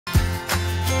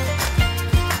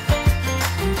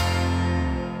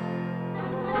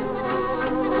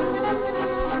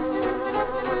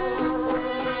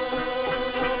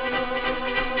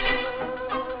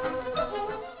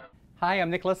Hi, I'm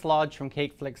Nicholas Lodge from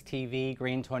CakeFlix TV,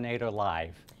 Green Tornado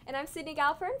Live. And I'm Sidney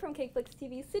Galpern from CakeFlix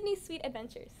TV, Sydney's Sweet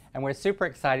Adventures. And we're super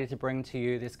excited to bring to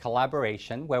you this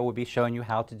collaboration where we'll be showing you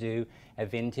how to do a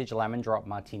vintage lemon drop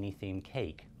martini themed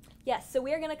cake. Yes, so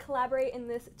we are going to collaborate in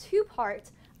this two-part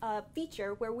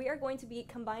feature where we are going to be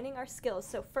combining our skills.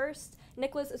 So first,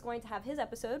 Nicholas is going to have his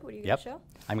episode. What are you going to show?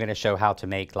 I'm going to show how to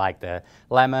make like the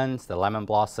lemons, the lemon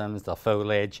blossoms, the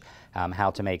foliage,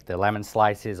 how to make the lemon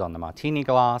slices on the martini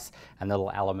glass, and little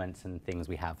elements and things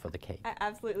we have for the cake. I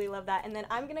absolutely love that. And then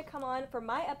I'm going to come on for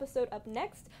my episode up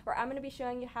next, where I'm going to be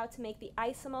showing you how to make the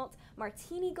isomalt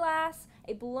martini glass,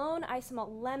 a blown isomalt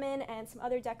lemon, and some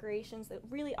other decorations, a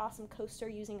really awesome coaster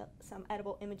using some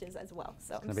edible images as well.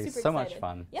 So I'm super excited. It's going to be so much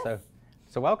fun. Yes.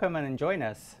 So welcome and join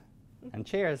us. And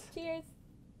cheers. Cheers.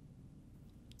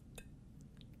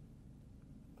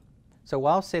 So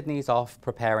while Sydney's off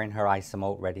preparing her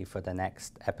isomalt ready for the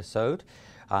next episode,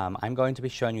 I'm going to be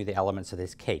showing you the elements of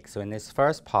this cake. So in this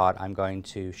first part, I'm going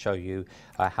to show you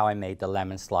how I made the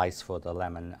lemon slice for the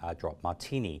lemon drop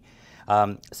martini.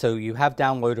 So you have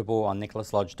downloadable on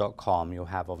nicholaslodge.com. You'll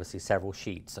have obviously several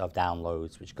sheets of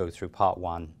downloads which go through part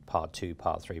 1, part 2,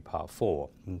 part 3, part 4.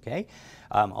 Okay.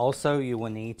 Also, you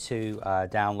will need to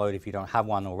download, if you don't have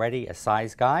one already, a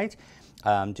size guide.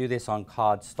 Do this on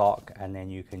cardstock, and then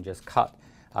you can just cut,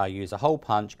 use a hole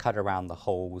punch, cut around the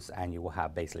holes, and you will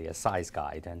have basically a size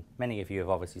guide. And many of you have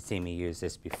obviously seen me use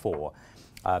this before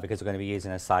because we're going to be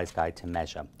using a size guide to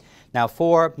measure. Now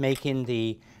for making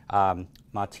the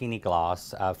martini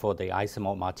glass, for the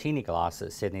isomalt martini glass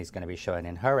that Sydney's going to be showing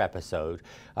in her episode,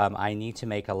 I need to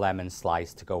make a lemon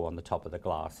slice to go on the top of the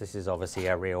glass. This is obviously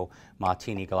a real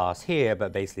martini glass here,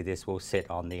 but basically this will sit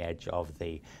on the edge of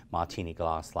the martini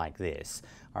glass like this.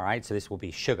 All right, so this will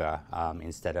be sugar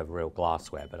instead of real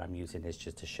glassware, but I'm using this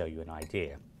just to show you an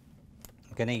idea.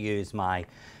 I'm going to use my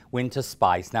Winter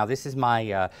Spice. Now this is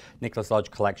my Nicholas Lodge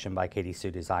collection by Katie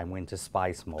Sue Design Winter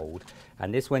Spice mold,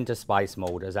 and this Winter Spice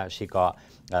mold has actually got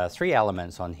 3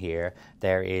 elements on here.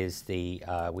 There is the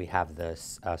we have the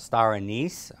star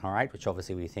anise, all right, which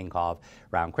obviously we think of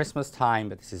around Christmas time,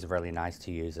 but this is really nice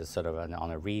to use as sort of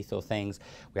on a wreath or things.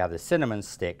 We have the cinnamon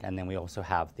stick, and then we also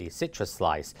have the citrus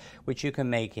slice, which you can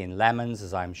make in lemons,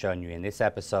 as I'm showing you in this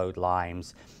episode,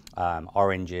 limes,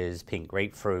 oranges, pink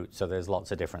grapefruit. So there's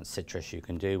lots of different citrus you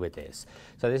can do with this.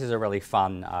 So this is a really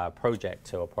fun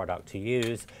project or product to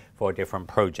use for different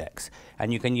projects.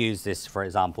 And you can use this, for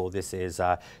example, this is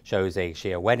shows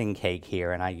actually a wedding cake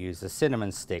here, and I use the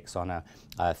cinnamon sticks on a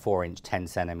 4-inch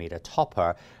 10-centimeter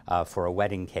topper for a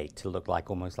wedding cake to look like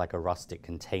almost like a rustic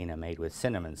container made with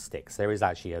cinnamon sticks. There is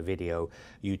actually a video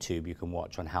YouTube you can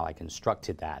watch on how I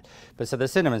constructed that. But so the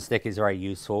cinnamon stick is very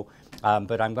useful,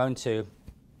 but I'm going to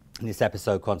in this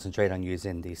episode concentrate on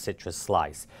using the citrus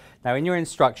slice. Now in your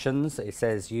instructions it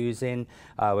says we're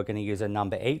going to use a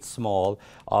number 8 small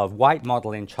of white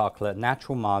modeling chocolate,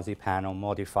 natural marzipan or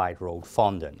modified rolled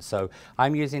fondant. So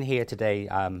I'm using here today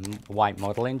white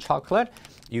modeling chocolate.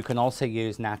 You can also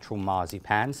use natural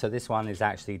marzipan. So this one is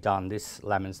actually done, this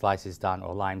lemon slice is done,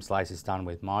 or lime slice is done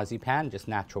with marzipan, just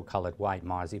natural colored white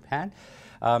marzipan.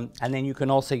 And then you can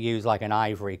also use like an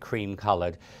ivory cream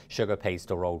colored sugar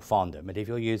paste or rolled fondant. But if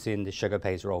you're using the sugar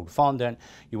paste rolled fondant,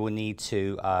 you will need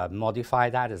to modify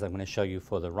that, as I'm going to show you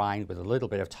for the rind, with a little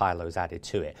bit of Tylose added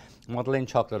to it. Modeling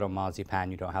chocolate or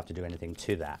marzipan, you don't have to do anything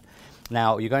to that.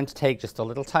 Now you're going to take just a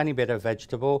little tiny bit of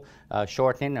vegetable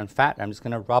shortening and fat. I'm just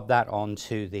going to rub that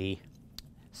onto the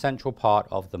central part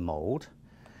of the mold.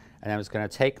 And I'm just going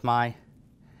to take my,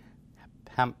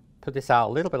 put this out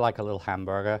a little bit like a little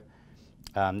hamburger.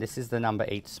 This is the number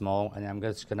 8 small, and I'm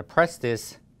just going to press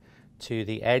this to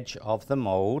the edge of the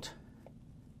mold.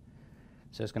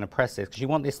 So it's going to press this because you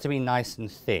want this to be nice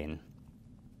and thin.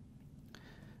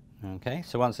 Okay,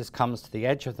 so once this comes to the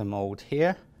edge of the mold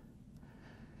here,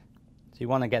 so you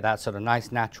want to get that sort of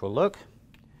nice natural look.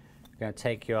 You're going to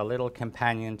take your little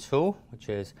companion tool, which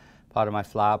is part of my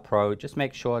Flower Pro. Just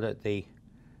make sure that the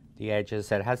edges,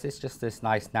 that has just this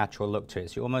nice natural look to it.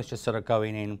 So you're almost just sort of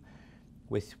going in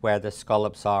with where the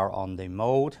scallops are on the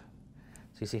mold.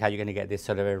 So you see how you're going to get this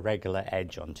sort of irregular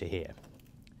edge onto here.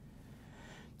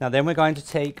 Now then we're going to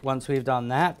take, once we've done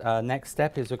that, next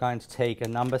step is we're going to take a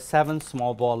number 7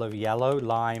 small ball of yellow,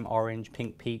 lime, orange,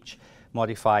 pink peach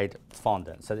modified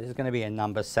fondant. So this is going to be a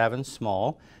number 7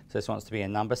 small. So this wants to be a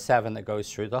number 7 that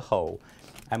goes through the hole.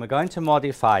 And we're going to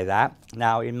modify that.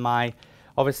 Now in my,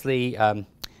 obviously,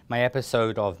 my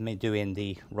episode of me doing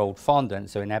the rolled fondant,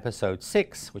 so in episode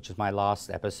 6, which is my last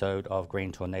episode of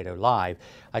Green Tornado Live,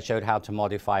 I showed how to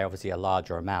modify obviously a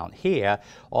larger amount. Here,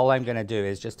 all I'm going to do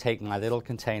is just take my little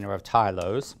container of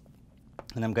Tylose,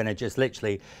 And I'm going to just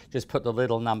literally just put the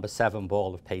little number 7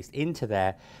 ball of paste into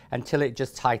there until it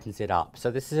just tightens it up.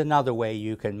 So this is another way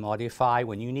you can modify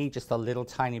when you need just a little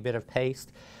tiny bit of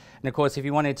paste. And of course, if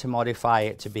you wanted to modify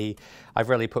it to be, I've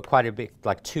really put quite a bit,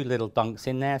 like 2 little dunks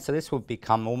in there. So this will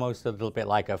become almost a little bit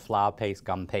like a flour paste,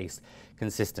 gum paste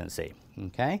consistency.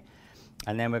 Okay.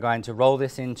 And then we're going to roll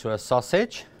this into a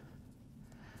sausage.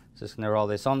 Just going to roll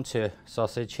this onto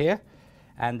sausage here.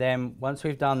 And then once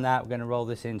we've done that, we're going to roll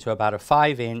this into about a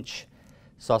 5-inch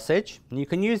sausage. And you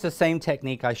can use the same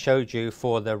technique I showed you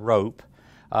for the rope,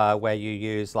 where you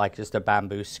use like just a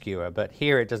bamboo skewer. But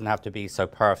here it doesn't have to be so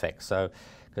perfect, so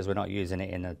because we're not using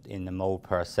it in the mold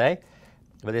per se.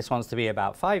 But this wants to be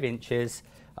about 5 inches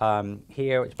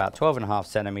here, which is about 12.5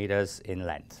 centimeters in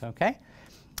length. Okay.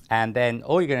 And then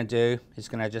all you're going to do is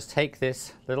going to just take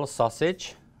this little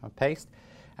sausage of paste,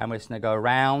 and we're just going to go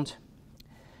around.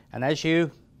 And as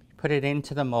you put it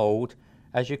into the mold,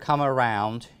 as you come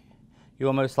around, you're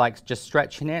almost like just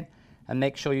stretching it, and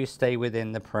make sure you stay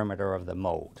within the perimeter of the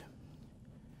mold.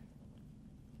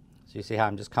 So you see how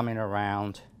I'm just coming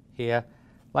around here,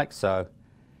 like so.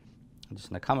 I'm just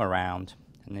going to come around,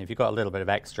 and if you've got a little bit of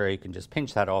extra, you can just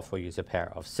pinch that off or use a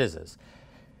pair of scissors.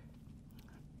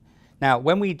 Now,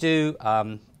 when we do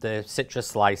the citrus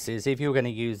slices, if you're going to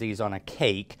use these on a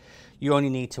cake, you only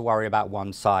need to worry about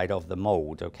one side of the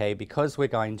mold, okay? Because we're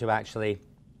going to actually,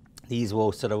 these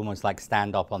will sort of almost like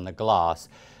stand up on the glass.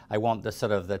 I want the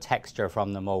sort of the texture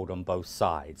from the mold on both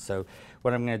sides. So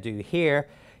what I'm going to do here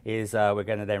is we're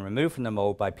going to then remove from the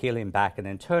mold by peeling back and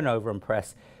then turn over and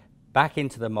press back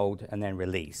into the mold and then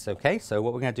release, okay? So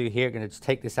what we're going to do here, we're going to just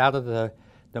take this out of the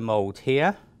mold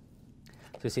here.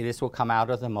 So you see this will come out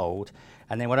of the mold.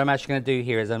 And then what I'm actually going to do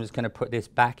here is I'm just going to put this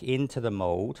back into the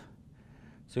mold.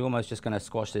 So you're almost just going to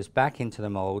squash this back into the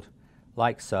mold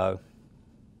like so.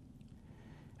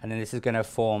 And then this is going to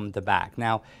form the back.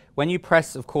 Now, when you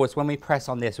press, of course, when we press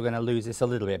on this, we're going to lose this a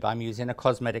little bit, but I'm using a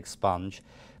cosmetic sponge.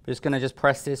 We're just going to just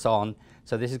press this on.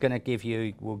 So this is going to give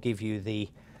you,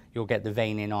 you'll get the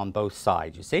veining on both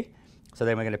sides, you see? So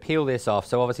then we're going to peel this off.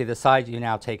 So obviously the side you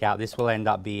now take out, this will end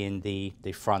up being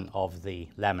the front of the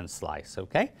lemon slice,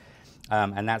 okay?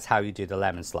 And that's how you do the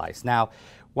lemon slice. Now,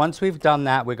 once we've done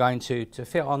that, we're going to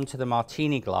fit onto the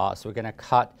martini glass, we're going to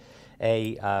cut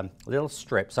a little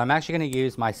strip. So I'm actually going to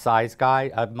use my size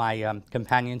guide, my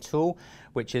companion tool,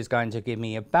 which is going to give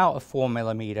me about a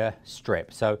 4mm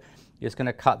strip. So you're just going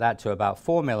to cut that to about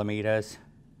 4mm.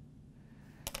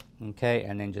 Okay,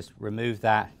 and then just remove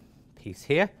that piece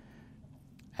here.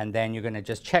 And then you're going to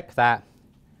just check that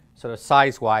sort of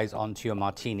size-wise onto your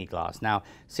martini glass. Now,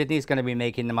 Sydney's going to be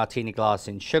making the martini glass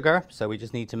in sugar, so we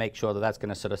just need to make sure that that's going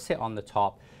to sort of sit on the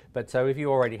top. But so if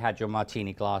you already had your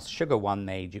martini glass sugar one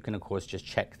made, you can of course just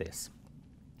check this.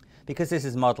 Because this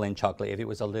is modeling chocolate, if it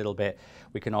was a little bit,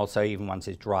 we can also, even once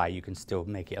it's dry, you can still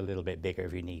make it a little bit bigger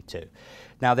if you need to.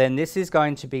 Now then, this is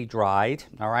going to be dried,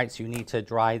 all right, so you need to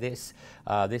dry this.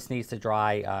 This needs to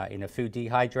dry in a food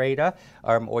dehydrator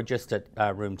or just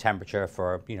at room temperature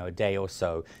for, you know, a day or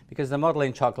so. Because the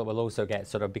modeling chocolate will also get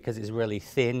sort of, because it's really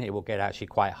thin, it will get actually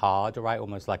quite hard, all right,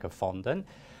 almost like a fondant.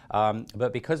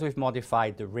 But because we've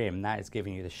modified the rim, that is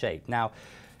giving you the shape. Now,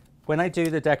 when I do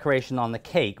the decoration on the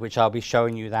cake, which I'll be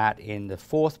showing you that in the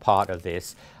fourth part of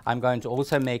this, I'm going to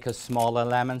also make a smaller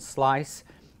lemon slice,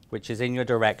 which is in your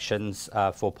directions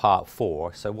for part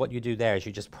 4. So what you do there is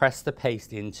you just press the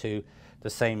paste into the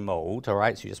same mold, all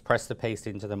right? So you just press the paste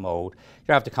into the mold. You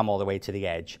don't have to come all the way to the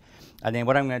edge. And then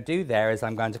what I'm going to do there is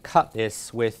I'm going to cut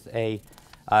this with a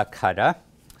cutter.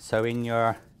 So in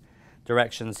your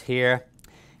directions here,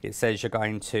 it says you're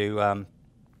going to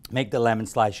make the lemon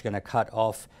slice. You're going to cut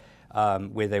off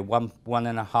with a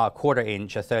 1.25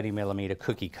 inch, a 30mm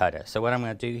cookie cutter. So what I'm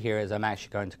going to do here is I'm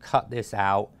actually going to cut this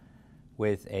out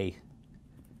with a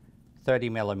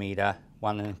 30mm,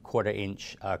 1.25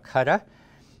 inch cutter.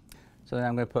 So then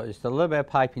I'm going to put just a little bit of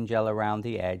piping gel around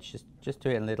the edge, just do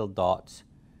it in little dots,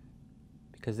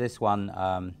 because this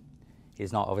one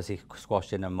is not obviously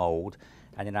squashed in a mold.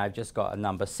 And then I've just got a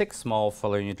number 6 small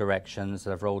following your directions.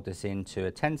 I've rolled this into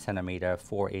a 10cm,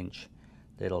 4-inch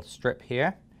little strip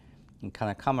here, and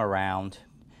kind of come around.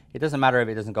 It doesn't matter if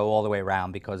it doesn't go all the way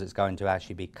around because it's going to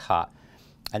actually be cut.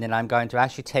 And then I'm going to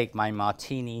actually take my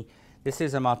martini. This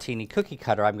is a martini cookie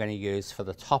cutter I'm going to use for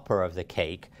the topper of the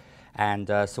cake. And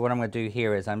so what I'm going to do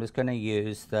here is I'm just going to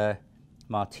use the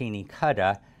martini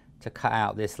cutter to cut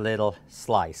out this little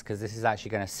slice, because this is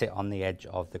actually going to sit on the edge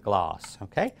of the glass,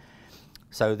 okay?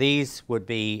 So these would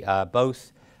be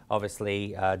both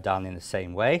obviously done in the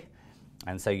same way.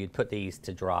 And so you'd put these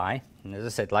to dry. And as I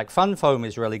said, like fun foam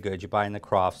is really good. You buy in the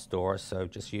craft store, so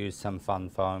just use some fun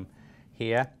foam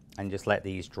here. and just let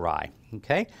these dry.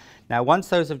 Okay. Now once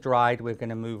those have dried, we're going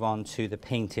to move on to the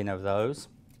painting of those.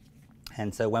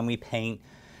 And so when we paint,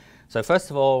 so first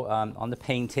of all, on the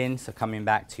painting, so coming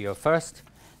back to your first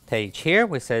page here,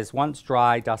 which says once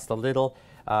dry, dust a little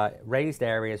raised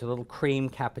areas, a little cream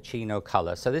cappuccino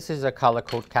color. So this is a color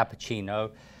called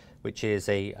cappuccino, which is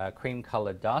a cream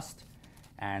colored dust.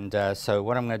 And so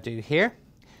what I'm going to do here,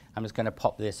 I'm just going to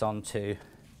pop this onto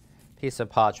a piece of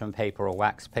parchment paper or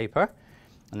wax paper.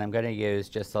 And I'm going to use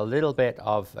just a little bit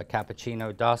of a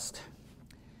cappuccino dust.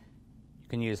 You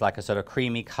can use like a sort of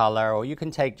creamy color, or you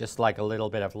can take just like a little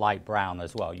bit of light brown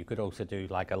as well. You could also do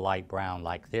like a light brown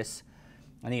like this,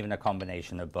 and even a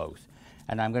combination of both.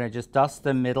 And I'm going to just dust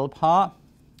the middle part,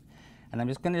 and I'm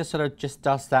just going to sort of just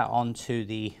dust that onto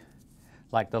the,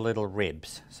 like the little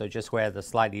ribs. So just where the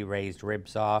slightly raised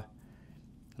ribs are.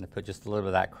 I'm going to put just a little bit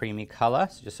of that creamy color.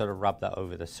 So just sort of rub that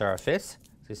over the surface.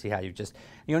 So you see how you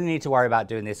don't need to worry about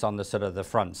doing this on the sort of the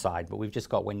front side, but we've just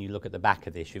got, when you look at the back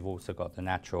of this, you've also got the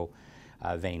natural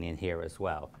vein in here as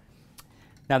well.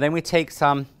 Now then we take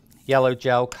some yellow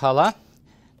gel color.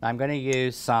 I'm going to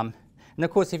use some, and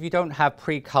of course if you don't have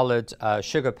pre-colored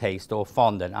sugar paste or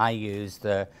fondant, I use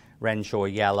the Renshaw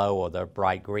yellow or the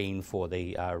bright green for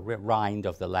the rind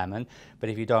of the lemon. But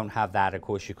if you don't have that, of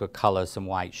course you could color some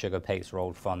white sugar paste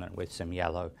rolled fondant with some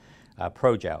yellow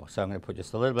Pro Gel. So I'm going to put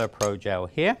just a little bit of Pro Gel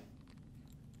here.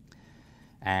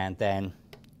 And then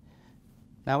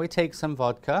now we take some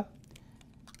vodka.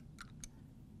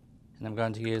 And I'm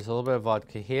going to use a little bit of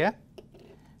vodka here.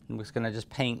 I'm just going to just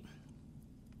paint.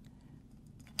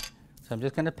 So I'm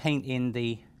just going to paint in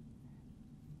the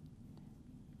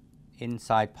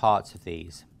inside parts of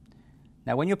these.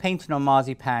 Now when you're painting on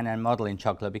marzipan and modeling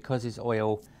chocolate, because it's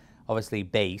oil obviously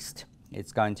based,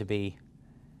 it's going to be,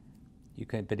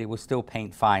 but it will still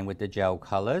paint fine with the gel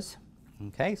colors.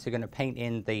 Okay, so you're going to paint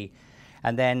in the,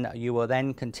 and then you will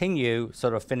then continue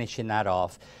sort of finishing that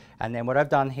off. And then what I've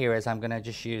done here is I'm going to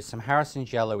just use some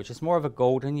Harrison's yellow, which is more of a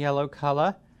golden yellow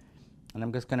color. And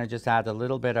I'm just going to just add a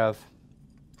little bit of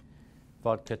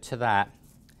vodka to that.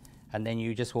 And then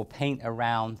you just will paint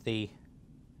around the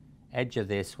edge of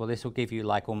this. Well, this will give you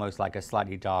like almost like a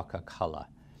slightly darker color.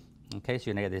 Okay, so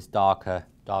you're going to get this darker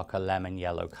lemon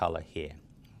yellow color here.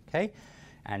 Okay,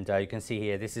 and you can see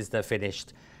here, this is the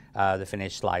finished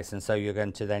slice. And so you're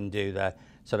going to then do the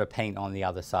sort of paint on the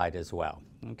other side as well.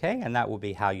 Okay, and that will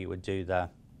be how you would do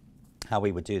how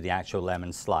we would do the actual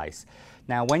lemon slice.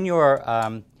 Now, when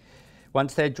you're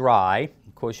once they're dry,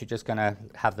 of course, you're just going to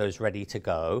have those ready to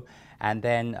go. And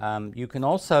then you can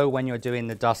also, when you're doing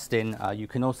the dusting, you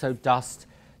can also dust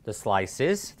the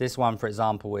slices. This one, for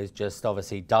example, is just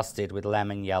obviously dusted with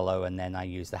lemon yellow, and then I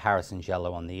use the Harrison's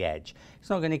yellow on the edge. It's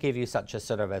not going to give you such a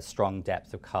sort of a strong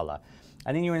depth of color.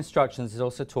 And in your instructions, it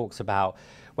also talks about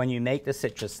when you make the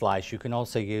citrus slice, you can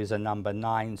also use a number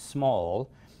 9 small,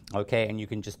 okay, and you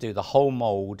can just do the whole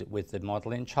mold with the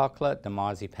modeling chocolate, the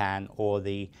marzipan, or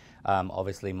the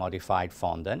obviously modified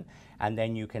fondant, and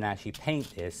then you can actually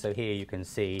paint this. So here you can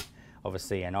see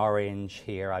obviously an orange.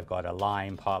 Here I've got a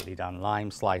lime, partly done lime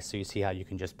slice, so you see how you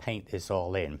can just paint this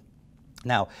all in.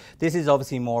 Now, this is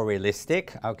obviously more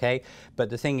realistic, okay, but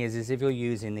the thing is if you're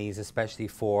using these, especially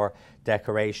for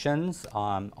decorations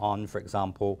on, for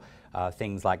example,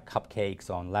 things like cupcakes,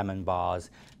 on lemon bars,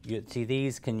 you see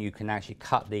these, you can actually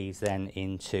cut these then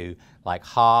into like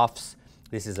halves.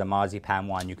 This is a marzipan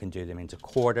one, you can do them into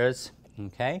quarters,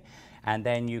 okay, and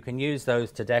then you can use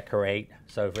those to decorate.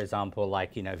 So for example,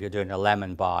 like, you know, if you're doing a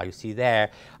lemon bar, you see there,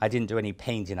 I didn't do any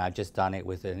painting, I've just done it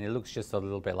with it, and it looks just a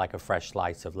little bit like a fresh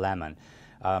slice of lemon.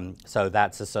 So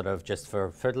that's a sort of just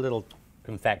for little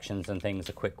confections and things,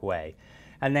 a quick way.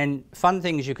 And then fun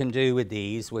things you can do with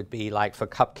these would be like for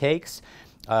cupcakes.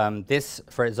 This,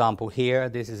 for example, here,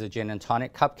 this is a gin and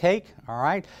tonic cupcake, all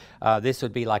right? This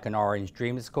would be like an orange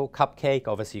dreamsicle cupcake.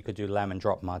 Obviously, you could do lemon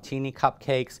drop martini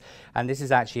cupcakes. And this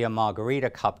is actually a margarita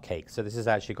cupcake. So this has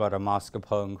actually got a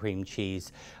mascarpone cream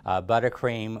cheese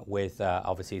buttercream with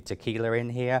obviously tequila in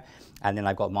here. And then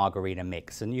I've got margarita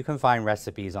mix. And you can find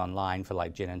recipes online for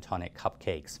like gin and tonic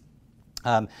cupcakes.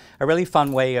 A really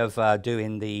fun way of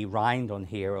doing the rind on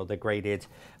here, or the grated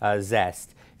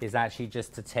zest, is actually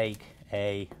just to take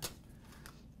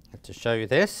to show you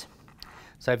this.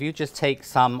 So if you just take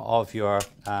some of your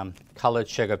colored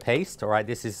sugar paste, all right,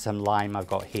 this is some lime I've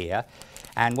got here.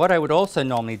 And what I would also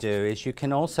normally do is you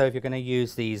can also, if you're going to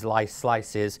use these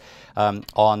slices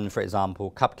on, for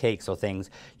example, cupcakes or things,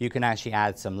 you can actually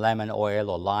add some lemon oil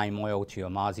or lime oil to your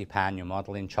marzipan, your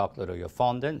modeling chocolate, or your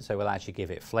fondant. So it will actually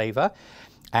give it flavor.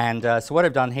 And so what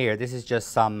I've done here, this is just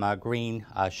some green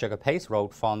sugar paste,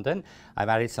 rolled fondant. I've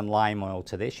added some lime oil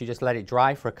to this. You just let it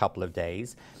dry for a couple of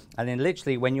days. And then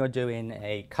literally when you're doing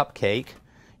a cupcake,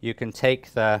 you can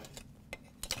take the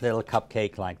little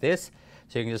cupcake like this.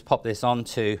 So you can just pop this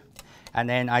onto, and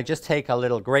then I just take a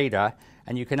little grater,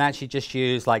 and you can actually just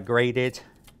use like grated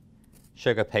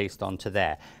sugar paste onto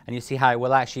there. And you see how it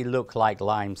will actually look like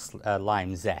lime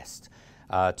zest.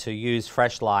 To use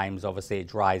fresh limes, obviously it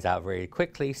dries out very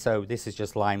quickly, so this is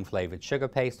just lime flavored sugar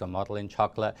paste or modeling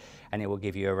chocolate, and it will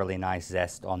give you a really nice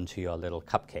zest onto your little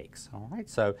cupcakes. All right,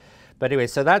 so, but anyway,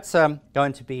 so that's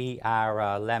going to be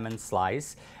our lemon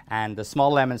slice, and the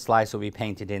small lemon slice will be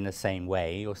painted in the same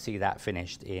way. You'll see that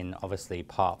finished in obviously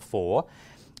part 4,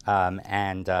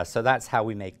 so that's how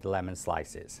we make the lemon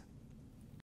slices.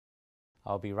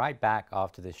 I'll be right back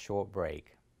after this short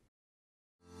break.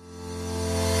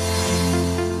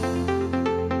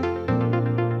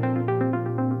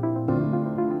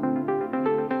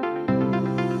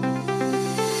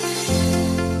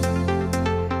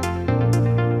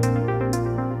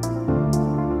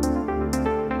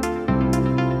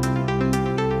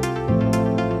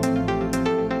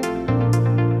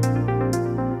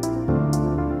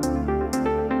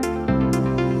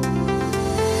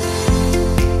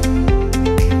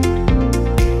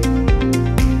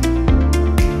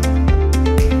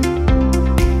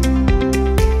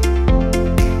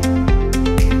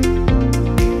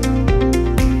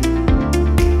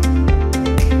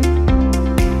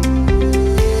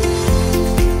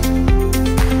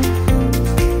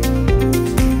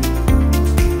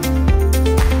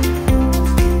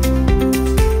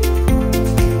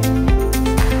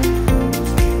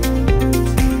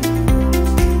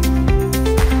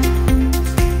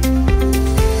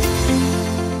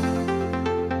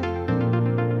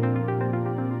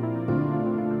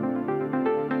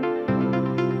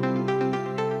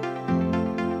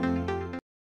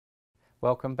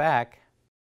 Welcome back.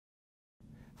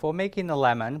 For making the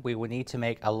lemon, we will need to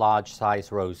make a large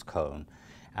size rose cone.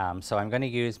 So I'm going to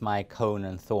use my cone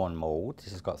and thorn mold.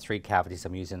 This has got 3 cavities.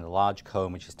 I'm using the large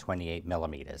cone, which is 28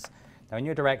 millimeters. Now in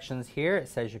your directions here, it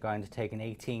says you're going to take an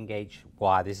 18 gauge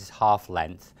wire. This is half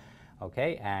length.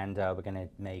 Okay, and we're going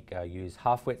to use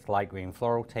half width light green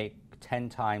floral tape 10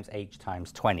 times H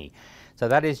times 20. So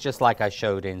that is just like I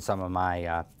showed in some of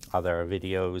my other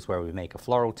videos where we make a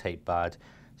floral tape bud.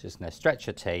 Just going to stretch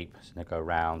your tape, it's going to go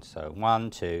around, so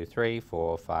 1, 2, 3,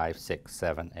 4, 5, 6,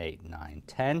 7, 8, 9,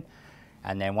 10.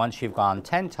 And then once you've gone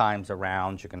 10 times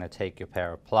around, you're going to take your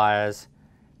pair of pliers,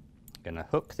 you're going to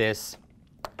hook this,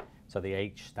 so the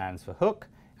H stands for hook,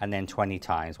 and then 20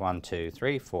 times, 1, 2,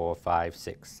 3, 4, 5,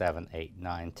 6, 7, 8,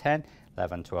 9, 10,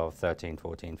 11, 12, 13,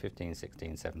 14, 15,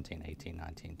 16, 17, 18,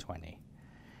 19, 20.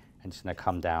 And just going to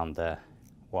come down the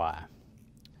wire.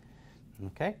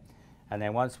 Okay, and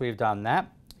then once we've done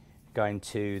that, going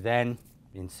to then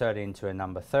insert into a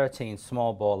number 13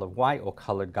 small ball of white or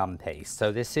colored gum paste.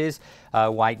 So this is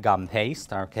white gum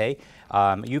paste, okay?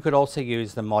 You could also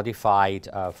use the modified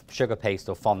sugar paste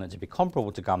or fondant to be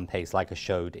comparable to gum paste like I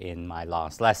showed in my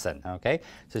last lesson, okay?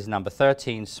 So this is number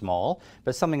 13 small,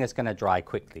 but something that's going to dry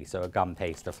quickly, so a gum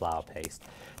paste or flour paste.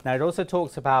 Now it also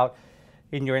talks about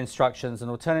in your instructions, an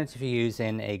alternative for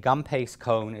using a gum paste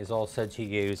cone is also to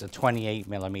use a 28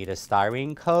 millimeter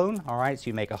styrene cone. All right, so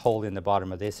you make a hole in the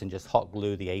bottom of this and just hot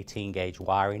glue the 18 gauge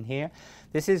wire in here.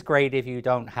 This is great if you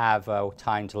don't have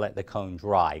time to let the cone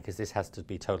dry, because this has to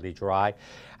be totally dry.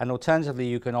 And alternatively,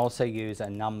 you can also use a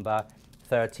number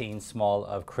 13 small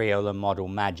of Crayola Model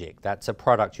Magic. That's a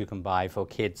product you can buy for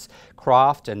kids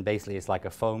craft, and basically it's like a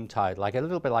foam tide, like a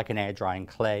little bit like an air drying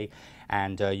clay,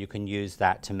 and you can use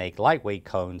that to make lightweight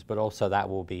cones, but also that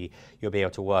will be, you'll be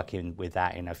able to work with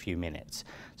that in a few minutes.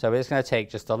 So we're just going to take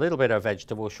just a little bit of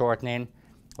vegetable shortening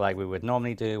like we would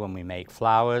normally do when we make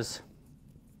flowers.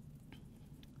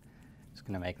 Just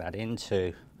going to make that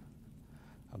into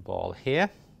a ball here.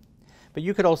 But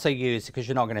you could also use, because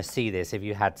you're not going to see this, if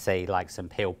you had, say, like some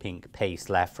pale pink paste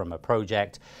left from a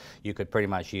project, you could pretty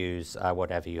much use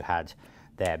whatever you had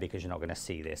there, because you're not going to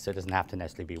see this. So it doesn't have to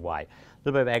necessarily be white. A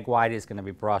little bit of egg white is going to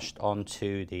be brushed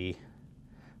onto the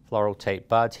floral tape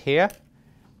bud here.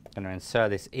 I'm going to insert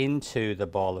this into the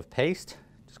ball of paste.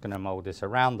 Just going to mold this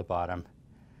around the bottom.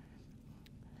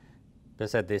 As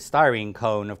I said, this styrene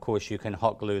cone, of course, you can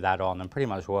hot glue that on and pretty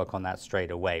much work on that straight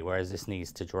away, whereas this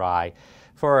needs to dry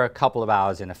for a couple of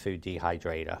hours in a food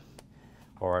dehydrator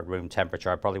or at room temperature.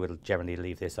 I probably would generally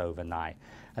leave this overnight.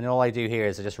 And all I do here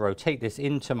is I just rotate this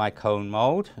into my cone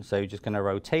mold. So you're just going to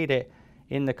rotate it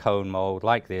in the cone mold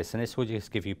like this, and this will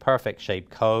just give you perfect shaped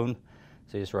cone.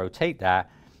 So you just rotate that,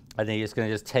 and then you're just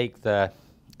going to take the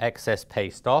excess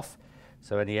paste off.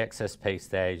 So any excess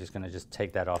paste there, you're just going to just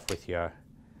take that off with your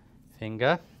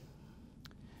finger.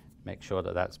 Make sure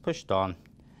that that's pushed on.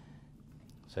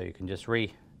 So you can just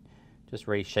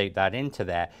reshape that into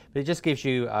there. But it just gives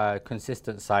you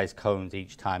consistent size cones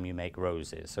each time you make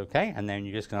roses, okay? And then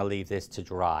you're just going to leave this to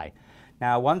dry.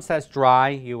 Now, once that's dry,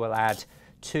 you will add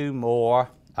 2 more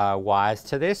wires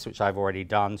to this, which I've already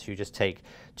done. So you just take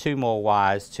 2 more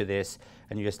wires to this,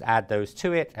 and you just add those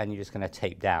to it, and you're just going to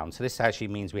tape down. So this actually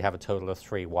means we have a total of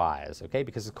 3 wires, okay?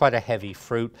 Because it's quite a heavy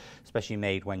fruit, especially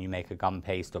made when you make a gum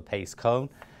paste or paste cone.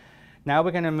 Now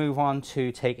we're going to move on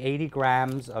to take 80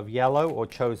 grams of yellow or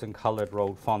chosen colored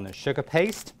rolled fondant sugar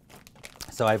paste.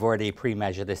 So I've already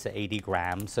pre-measured this at 80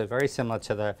 grams. So very similar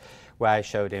to the way I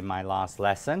showed in my last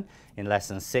lesson, in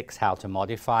lesson 6, how to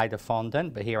modify the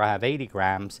fondant. But here I have 80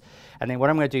 grams. And then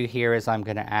what I'm going to do here is I'm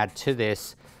going to add to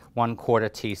this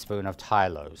 1/4 teaspoon of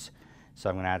Tylose. So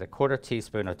I'm going to add a 1/4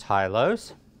 teaspoon of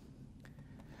Tylose.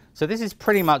 So this is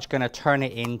pretty much going to turn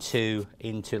it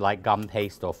into like gum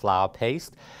paste or flour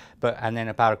paste. And then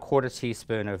about a 1/4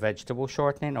 teaspoon of vegetable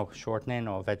shortening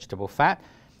or vegetable fat.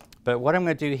 But what I'm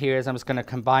going to do here is I'm just going to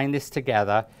combine this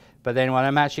together. But then what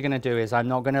I'm actually going to do is I'm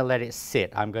not going to let it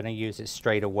sit. I'm going to use it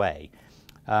straight away.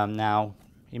 Now,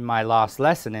 in my last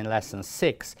lesson, in lesson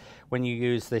 6, when you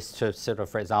use this to sort of,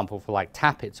 for example, for like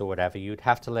tappets or whatever, you'd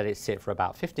have to let it sit for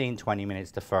about 15-20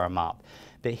 minutes to firm up.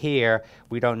 But here,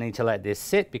 we don't need to let this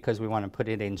sit because we want to put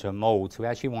it into a mold. So we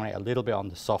actually want it a little bit on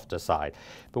the softer side.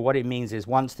 But what it means is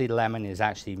once the lemon is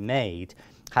actually made,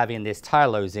 having this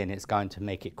Tylose in, it's going to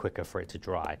make it quicker for it to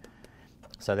dry.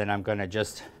 So then I'm going to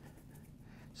just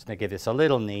going to give this a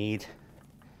little knead.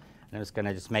 And I'm just going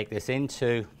to just make this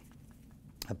into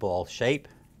a ball shape.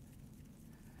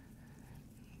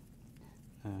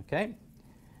 Okay.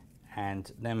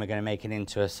 And then we're going to make it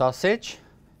into a sausage.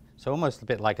 So almost a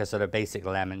bit like a sort of basic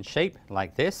lemon shape,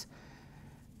 like this.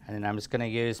 And then I'm just going to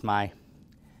use my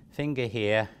finger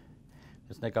here. I'm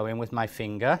just going to go in with my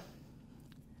finger.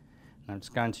 And I'm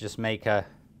just going to just make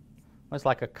almost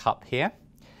like a cup here.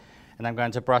 And I'm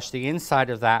going to brush the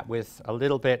inside of that with a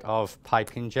little bit of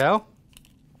piping gel.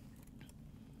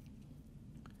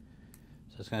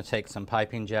 So it's going to take some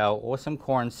piping gel or some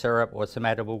corn syrup or some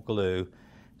edible glue.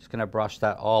 Just going to brush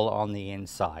that all on the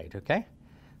inside, okay?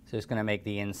 So it's going to make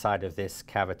the inside of this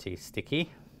cavity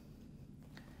sticky.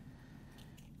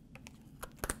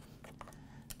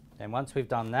 And once we've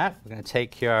done that, we're going to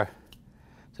take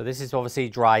so this is obviously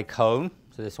dry cone.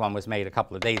 So this one was made a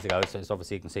couple of days ago, so it's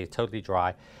obviously, you can see it's totally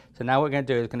dry. So now what we're going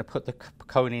to do is going to put the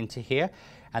cone into here,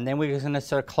 and then we're going to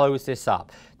sort of close this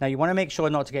up. Now you want to make sure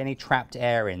not to get any trapped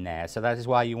air in there. So that is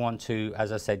why you want to,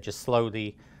 as I said, just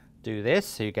slowly do this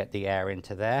so you get the air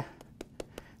into there.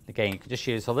 Again, you can just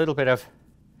use a little bit of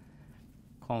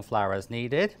corn flour as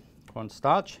needed,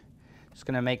 cornstarch. Just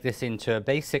going to make this into a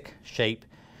basic shape.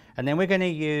 And then we're going to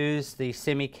use the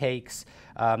Simi Cakes.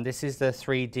 This is the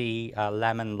 3D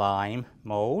lemon lime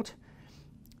mold.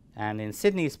 And in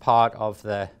Sydney's part of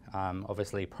the,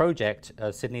 obviously, project,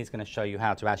 Sydney's going to show you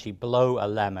how to actually blow a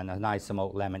lemon, an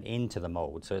isomalt lemon, into the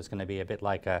mold. So it's going to be a bit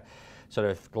like a sort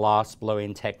of glass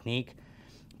blowing technique.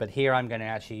 But here I'm going to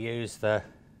actually use the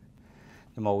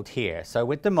mold here. So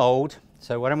with the mold,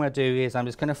 so what I'm going to do is I'm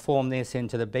just going to form this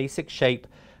into the basic shape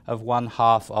of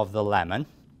 1/2 of the lemon.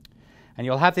 And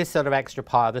you'll have this sort of extra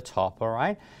part at the top, all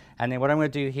right? And then what I'm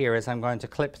going to do here is I'm going to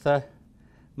clip the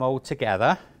mold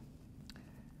together.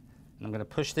 And I'm going to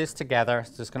push this together.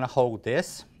 It's just going to hold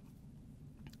this.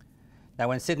 Now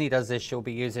when Sydney does this, she'll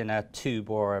be using a tube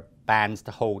or a bands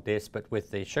to hold this, but with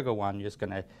the sugar one, you're just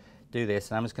going to do this.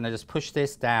 And I'm just going to just push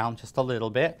this down just a little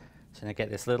bit. So I'm going to get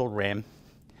this little rim.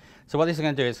 So what this is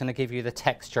going to do is going to give you the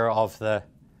texture of the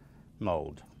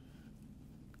mold.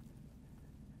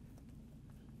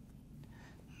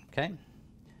 Okay, I'm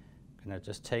going to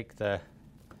just take the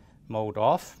mold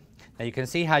off. Now you can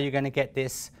see how you're going to get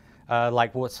this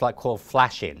like what's called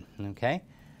flashing, okay?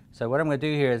 So what I'm going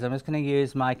to do here is I'm just going to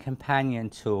use my companion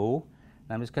tool.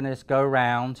 And I'm just going to just go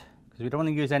around, because we don't want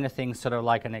to use anything sort of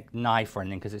like a knife or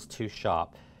anything because it's too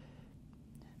sharp.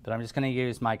 But I'm just going to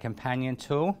use my companion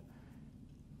tool.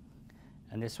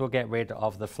 And this will get rid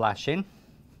of the flashing.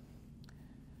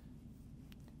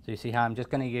 So you see how I'm just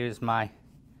going to use my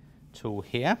tool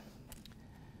here.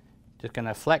 Just going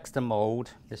to flex the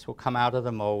mold. This will come out of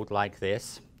the mold like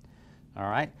this. All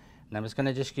right. And I'm just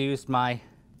going to use my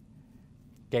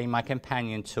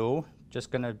companion tool.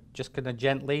 Just going to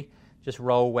gently just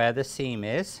roll where the seam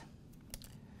is.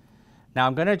 Now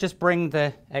I'm going to just bring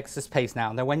the excess paste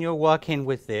now. Now when you're working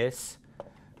with this,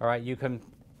 all right, you can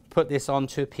put this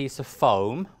onto a piece of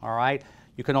foam. All right.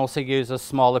 You can also use a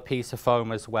smaller piece of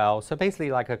foam as well. So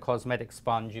basically like a cosmetic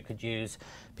sponge, you could use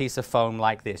a piece of foam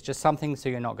like this, just something so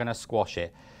you're not going to squash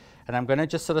it. And I'm going to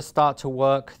just sort of start to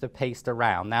work the paste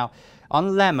around. Now,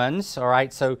 on lemons, all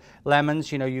right, so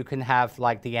lemons, you know, you can have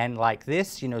like the end like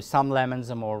this. You know, some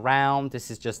lemons are more round. This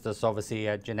is just this obviously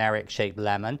a generic shaped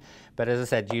lemon. But as I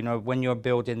said, you know, when you're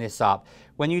building this up,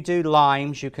 when you do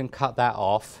limes, you can cut that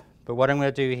off. But what I'm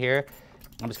going to do here,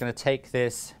 I'm just going to take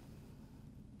this,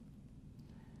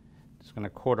 just going to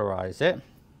cauterize it.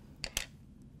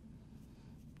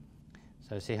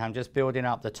 So see how I'm just building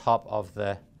up the top of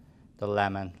the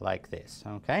lemon like this,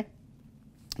 okay?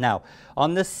 Now,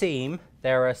 on the seam,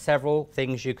 there are several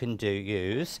things you can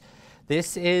use.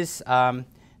 This is,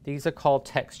 these are called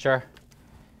texture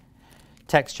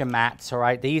mats, all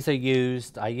right? These are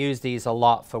used, I use these a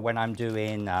lot for when I'm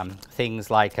doing things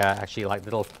like, actually like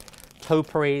little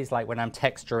topiaries, like when I'm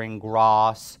texturing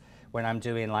grass, when I'm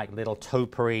doing like little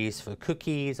topiaries for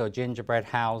cookies or gingerbread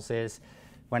houses,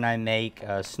 when I make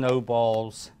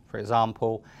snowballs, for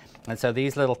example. And so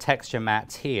these little texture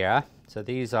mats here, so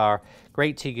these are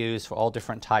great to use for all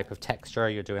different type of texture.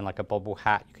 You're doing like a bubble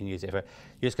hat, you can use it for,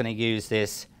 you're just going to use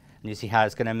this, and you see how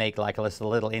it's going to make like a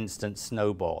little instant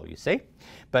snowball, you see?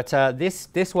 But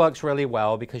this works really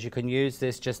well because you can use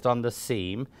this just on the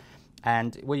seam.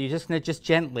 And what you're just going to just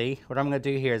gently, what I'm going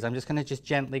to do here is I'm just going to just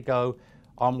gently go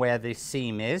on where the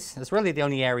seam is. That's really the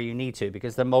only area you need to,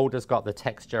 because the mold has got the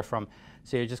texture from,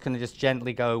 so you're just going to just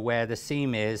gently go where the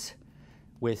seam is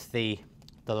with the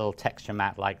little texture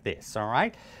mat like this, all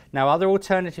right? Now, other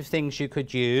alternative things you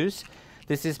could use,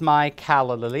 this is my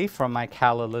calla lily from my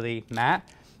calla lily mat.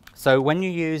 So when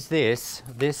you use this,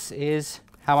 this is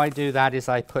how I do that is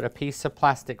I put a piece of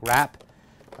plastic wrap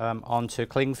onto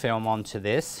cling film onto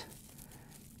this.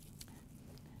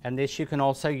 And this you can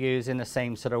also use in the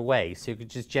same sort of way. So you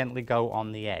could just gently go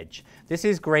on the edge. This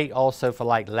is great also for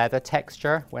like leather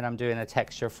texture. When I'm doing a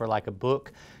texture for like a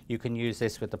book, you can use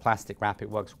this with the plastic wrap. It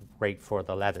works great for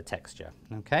the leather texture,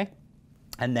 okay?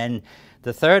 And then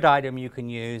the third item you can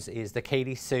use is the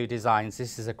Katie Sue Designs.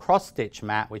 This is a cross stitch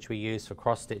mat, which we use for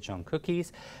cross stitch on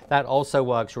cookies. That also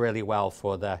works really well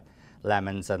for the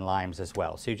lemons and limes as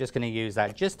well. So you're just going to use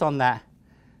that just on that,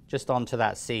 just onto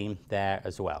that seam there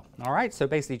as well. All right, so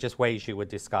basically just ways you would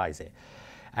disguise it.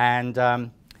 And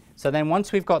so then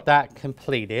once we've got that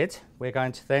completed, we're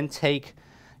going to then take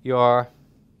your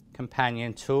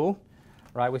companion tool.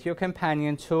 Right, with your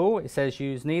companion tool, it says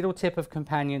use needle tip of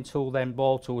companion tool, then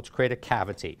ball tool to create a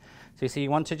cavity. So you see,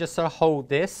 you want to just sort of hold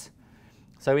this.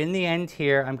 So in the end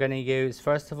here, I'm going to use,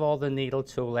 first of all, the needle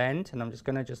tool end, and I'm just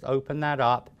going to just open that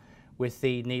up with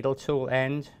the needle tool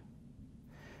end.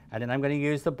 And then I'm going to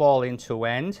use the balling tool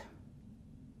end.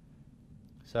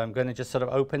 So I'm going to just sort of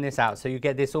open this out. So you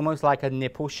get this almost like a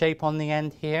nipple shape on the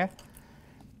end here.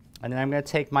 And then I'm going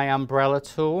to take my umbrella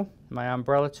tool. My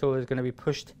umbrella tool is going to be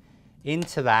pushed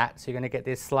into that. So you're going to get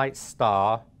this slight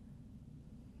star.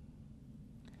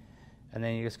 And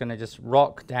then you're just going to just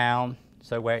rock down.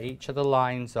 So where each of the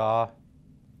lines are,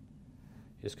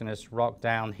 you're just going to just rock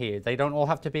down here. They don't all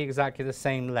have to be exactly the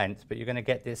same length, but you're going to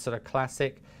get this sort of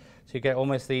classic. So you get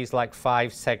almost these like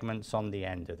 5 segments on the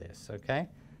end of this, okay?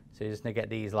 So you're just going to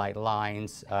get these like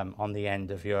lines on the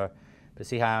end of your, but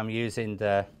see how I'm using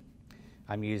the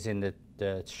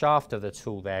shaft of the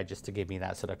tool there just to give me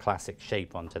that sort of classic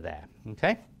shape onto there,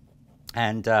 okay?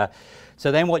 And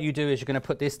so then what you do is you're going to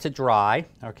put this to dry,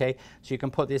 okay? So you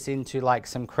can put this into like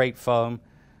some crepe foam.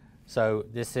 So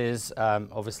this is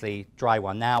obviously dry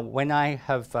one. Now, when I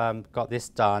have got this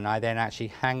done, I then actually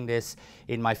hang this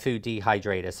in my food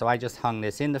dehydrator. So I just hung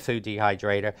this in the food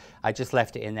dehydrator. I just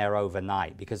left it in there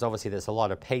overnight because obviously there's a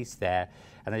lot of paste there,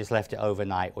 and I just left it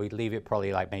overnight. Or you'd leave it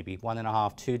probably like maybe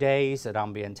 1.5 to 2 days at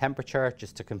ambient temperature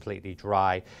just to completely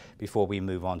dry before we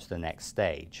move on to the next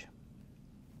stage.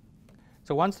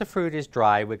 So once the fruit is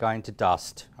dry, we're going to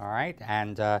dust, all right?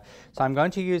 And so I'm going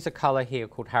to use a color here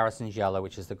called Harrison's Yellow,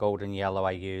 which is the golden yellow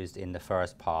I used in the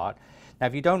first part. Now,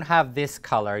 if you don't have this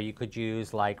color, you could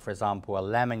use, like, for example, a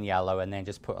lemon yellow and then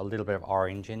just put a little bit of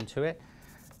orange into it.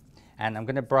 And I'm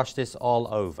going to brush this all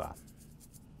over.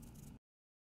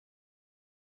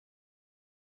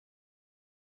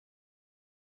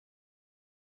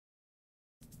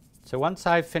 So once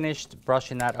I've finished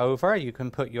brushing that over, you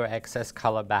can put your excess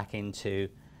color back into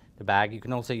the bag. You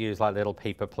can also use like little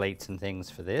paper plates and things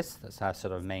for this. That's our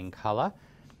sort of main color.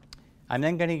 I'm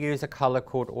then going to use a color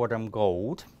called Autumn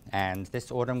Gold. And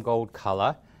this Autumn Gold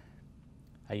color,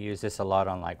 I use this a lot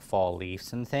on like fall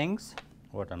leaves and things,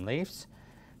 autumn leaves.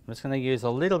 I'm just going to use a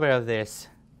little bit of this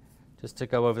just to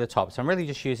go over the top. So I'm really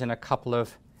just using a couple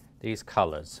of these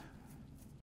colors.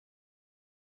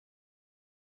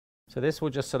 So this will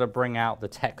just sort of bring out the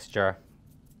texture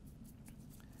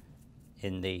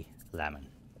in the lemon.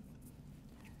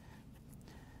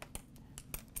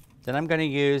 Then I'm going to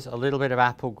use a little bit of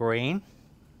apple green.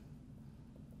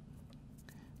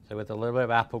 So with a little bit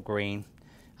of apple green,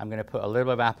 I'm going to put a little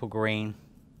bit of apple green.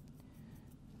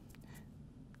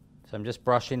 So I'm just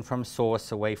brushing from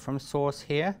source away from source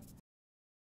here.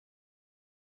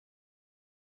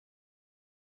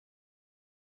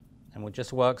 And we'll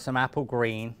just work some apple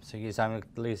green. So I'm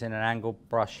using an angled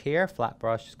brush here, flat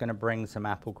brush, just going to bring some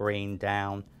apple green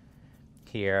down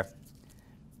here.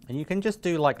 And you can just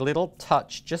do like little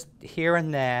touch just here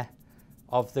and there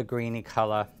of the greeny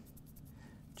color,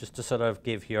 just to sort of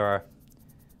give your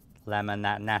lemon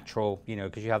that natural, you know,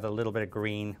 because you have a little bit of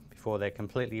green before they're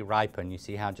completely ripen. You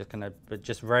see how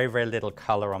just very, very little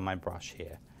color on my brush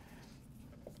here.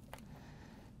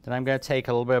 Then I'm going to take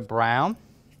a little bit of brown.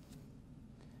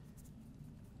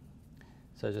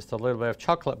 So just a little bit of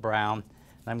chocolate brown.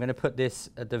 And I'm going to put this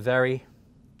at the very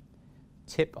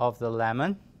tip of the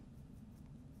lemon.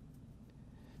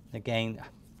 Again,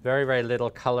 very, very little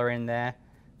color in there.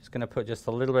 Just going to put just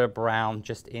a little bit of brown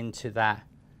just into that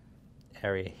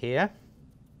area here.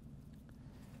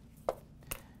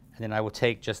 And then I will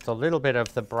take just a little bit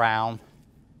of the brown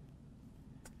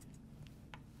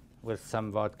with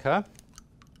some vodka.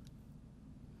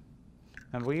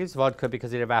 And we use vodka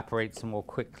because it evaporates more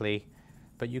quickly,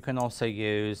 but you can also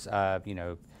use, you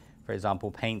know, for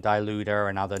example, paint diluter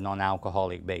and other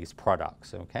non-alcoholic based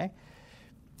products, okay?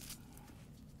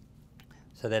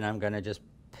 So then I'm going to just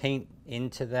paint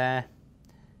into there.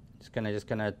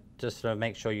 Just sort of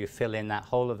make sure you fill in that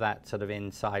whole of that sort of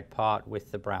inside part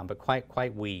with the brown, but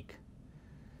quite weak.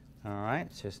 All right,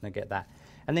 so just going to get that.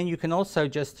 And then you can also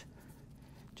just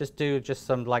do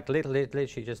some like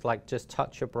literally just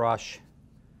touch your brush,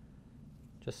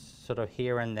 just sort of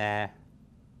here and there,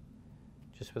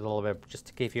 just with a little bit, just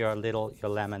to give your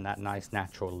lemon that nice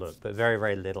natural look, but very,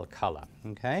 very little color,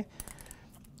 okay?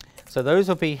 So those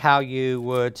will be how you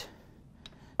would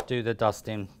do the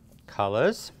dusting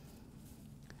colors.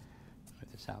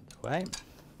 Move this out of the way.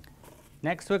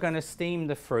 Next we're going to steam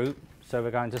the fruit. So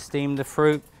we're going to steam the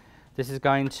fruit. This is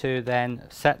going to then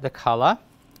set the color.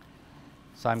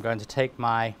 So I'm going to take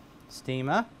my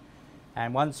steamer,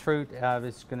 and once fruit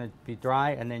is going to be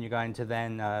dry, and then you're going to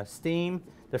then steam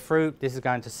the fruit. This is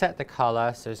going to set the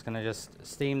color, so it's going to just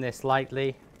steam this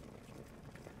lightly.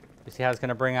 You see how it's going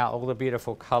to bring out all the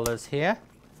beautiful colors here.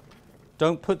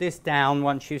 Don't put this down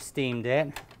once you've steamed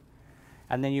it.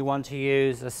 And then you want to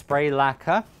use a spray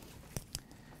lacquer.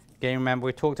 Again, remember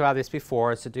we talked about this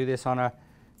before, so do this on a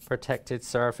protected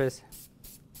surface.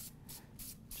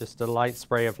 Just a light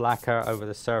spray of lacquer over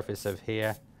the surface of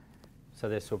here. So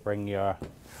this will bring your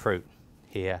fruit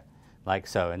here, like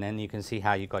so. And then you can see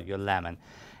how you got your lemon.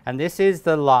 And this is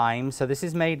the lime. So this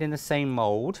is made in the same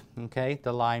mold, okay,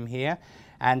 the lime here.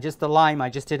 And just the lime, I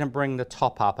just didn't bring the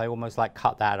top up. I almost like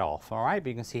cut that off, all right? But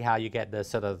you can see how you get the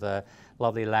sort of the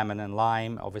lovely lemon and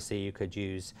lime. Obviously, you could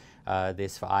use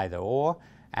this for either or.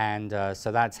 And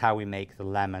so that's how we make the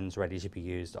lemons ready to be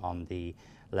used on the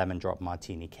lemon drop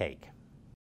martini cake.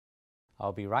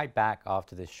 I'll be right back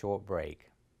after this short break.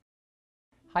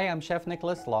 Hi, I'm Chef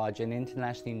Nicholas Lodge, an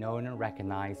internationally known and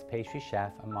recognized pastry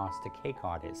chef and master cake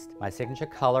artist. My signature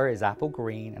color is apple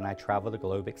green, and I travel the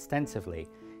globe extensively,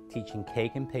 teaching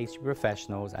cake and pastry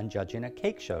professionals and judging at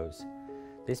cake shows.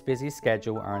 This busy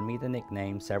schedule earned me the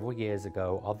nickname several years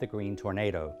ago of the Green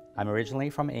Tornado. I'm originally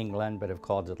from England, but have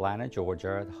called Atlanta,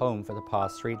 Georgia, home for the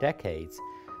past 3 decades.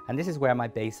 And this is where my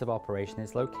base of operation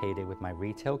is located, with my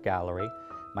retail gallery,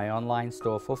 my online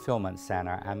store fulfillment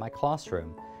center, and my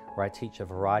classroom, where I teach a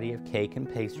variety of cake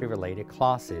and pastry related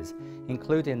classes,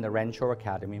 including the Renshaw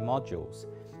Academy modules,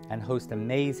 and host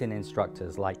amazing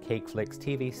instructors like CakeFlix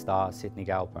TV star Sidney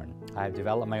Galpern. I have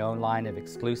developed my own line of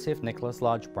exclusive Nicholas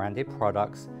Lodge branded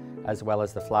products, as well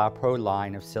as the Flour Pro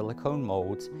line of silicone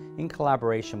molds in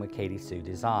collaboration with Katie Sue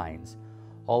Designs,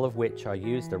 all of which are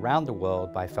used around the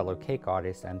world by fellow cake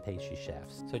artists and pastry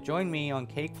chefs. So join me on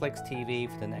CakeFlix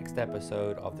TV for the next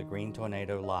episode of the Green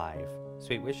Tornado Live.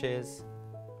 Sweet wishes!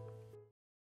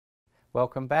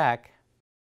 Welcome back.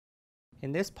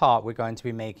 In this part, we're going to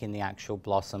be making the actual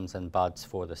blossoms and buds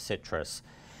for the citrus.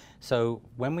 So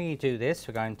when we do this,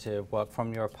 we're going to work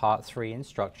from your part 3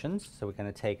 instructions. So we're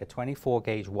going to take a 24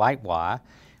 gauge white wire.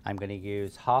 I'm going to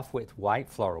use half width white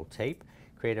floral tape.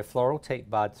 Create a floral tape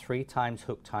bud 3 times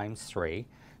hook times 3.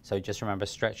 So just remember,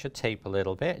 stretch your tape a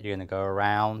little bit. You're going to go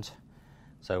around.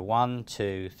 So 1,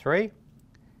 2, 3.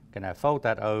 Going to fold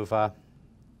that over.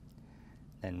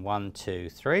 Then 1, 2,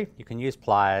 3. You can use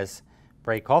pliers.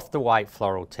 Break off the white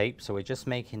floral tape, so we're just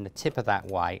making the tip of that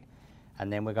white,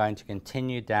 and then we're going to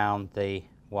continue down the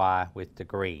wire with the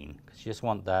green, because you just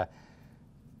want the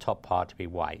top part to be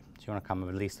white. So you want to come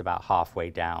at least about halfway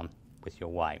down with your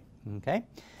white, okay?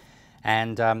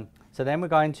 And so then we're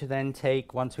going to then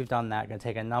take, once we've done that, we're going to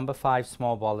take a number 5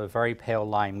 small ball of very pale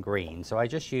lime green. So I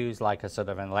just use like a sort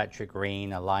of an electric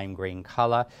green, a lime green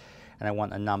color, and I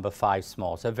want a number 5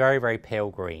 small. So very, very pale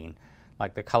green,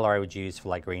 like the color I would use for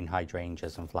like green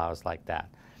hydrangeas and flowers like that.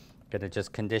 I'm going to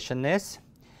just condition this.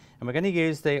 And we're going to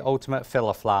use the Ultimate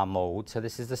Filler Flower mold. So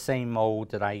this is the same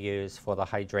mold that I use for the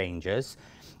hydrangeas.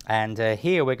 And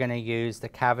here we're going to use the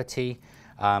cavity.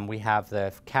 We have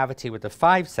the cavity with the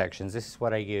 5 sections. This is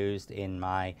what I used in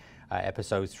my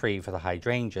episode 3 for the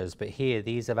hydrangeas. But here,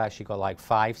 these have actually got like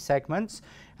 5 segments,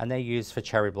 and they're used for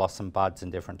cherry blossom buds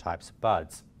and different types of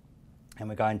buds. And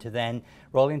we're going to then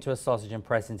roll into a sausage and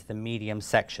press into the medium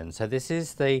section. So this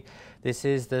is the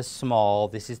small,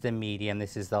 this is the medium,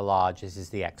 this is the large, this is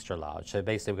the extra large. So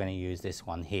basically we're going to use this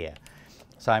one here.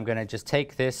 So I'm going to just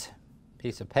take this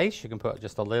piece of paste. You can put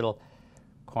just a little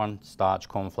corn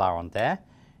flour on there.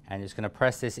 And just going to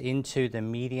press this into the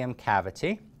medium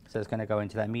cavity. So it's going to go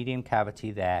into that medium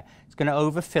cavity there. It's going to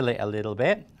overfill it a little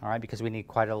bit, all right, because we need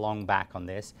quite a long back on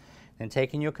this. Then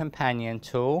taking your companion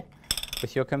tool,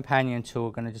 with your companion tool,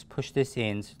 we're going to just push this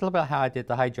in. So a little bit how I did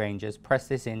the hydrangeas, press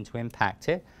this in to impact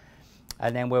it.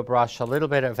 And then we'll brush a little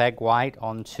bit of egg white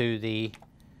onto the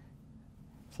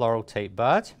floral tape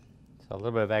bud. So a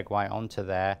little bit of egg white onto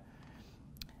there.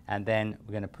 And then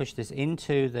we're going to push this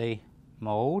into the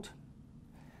mold.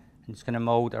 I'm just going to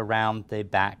mold around the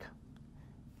back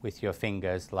with your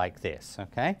fingers like this,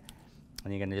 okay?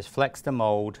 And you're going to just flex the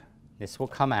mold. This will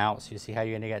come out, so you see how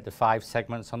you're going to get the 5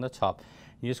 segments on the top.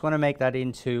 You just want to make that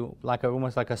into like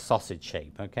almost like a sausage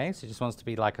shape, okay? So it just wants to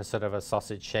be like a sort of a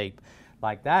sausage shape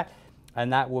like that.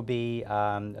 And that will be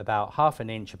about 1/2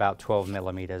 inch, about 12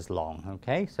 millimeters long,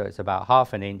 okay? So it's about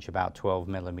 1/2 inch, about 12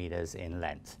 millimeters in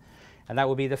length. And that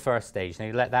will be the first stage. Now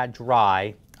you let that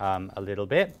dry a little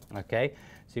bit, okay?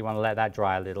 So you want to let that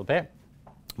dry a little bit.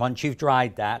 Once you've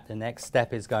dried that, the next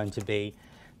step is going to be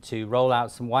to roll out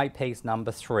some white paste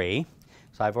number 3.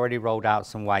 So I've already rolled out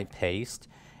some white paste.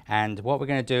 And what we're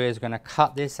going to do is we're going to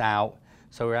cut this out.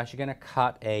 So we're actually going to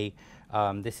cut a,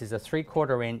 this is a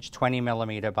 3/4 inch, 20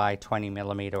 millimeter by 20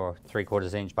 millimeter, or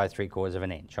 3/4 inch by 3/4 of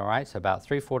an inch, all right? So about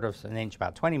 3/4 inch,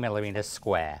 about 20 millimeters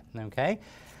square, okay?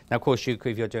 Now, of course,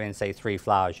 if you're doing, say, 3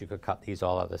 flowers, you could cut these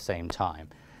all at the same time.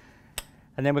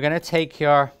 And then we're going to take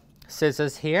your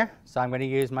scissors here. So I'm going to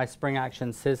use my spring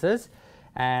action scissors.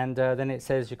 And then it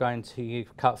says you're going to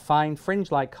cut fine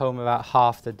fringe-like comb about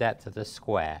 1/2 the depth of the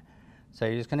square. So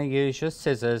you're just going to use your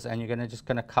scissors, and you're just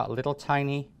going to cut little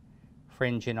tiny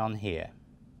fringe in on here.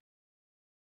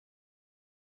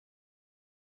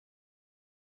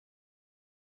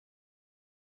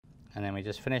 And then we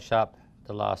just finish up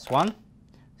the last one.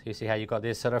 So you see how you've got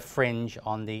this sort of fringe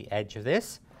on the edge of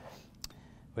this.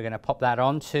 We're going to pop that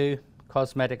onto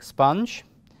cosmetic sponge,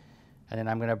 and then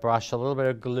I'm going to brush a little bit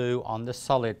of glue on the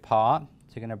solid part.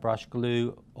 So you're going to brush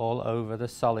glue all over the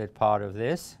solid part of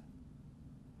this.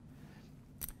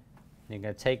 You're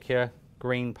going to take your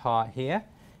green part here,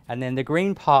 and then the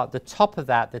green part, the top of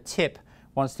that, the tip,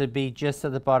 wants to be just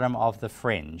at the bottom of the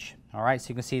fringe. All right, so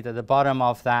you can see that the bottom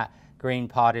of that green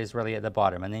part is really at the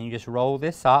bottom, and then you just roll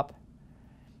this up.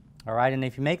 All right, and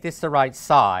if you make this the right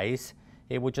size,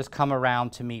 it will just come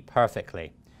around to meet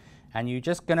perfectly. And you're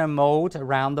just going to mold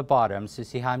around the bottom. So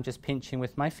see how I'm just pinching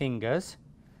with my fingers.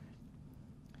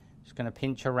 Just going to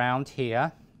pinch around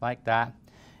here like that.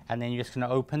 And then you're just going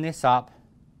to open this up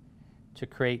to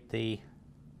create the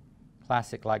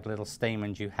classic like little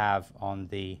stamens you have on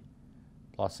the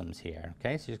blossoms here.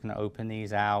 Okay, so you're just going to open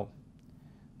these out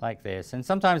like this. And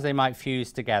sometimes they might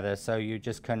fuse together, so you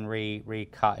just can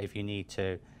recut if you need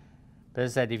to. But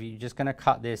as I said, if you're just going to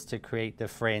cut this to create the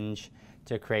fringe,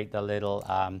 to create the little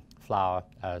flower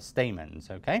stamens,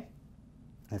 okay?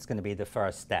 That's going to be the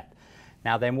first step.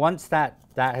 Now then, once that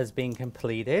has been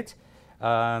completed,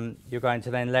 you're going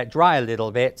to then let dry a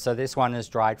little bit. So this one is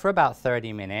dried for about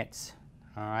 30 minutes.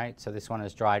 All right, so this one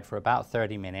is dried for about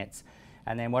 30 minutes.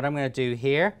 And then what I'm going to do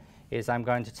here is I'm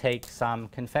going to take some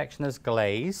confectioner's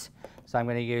glaze. So I'm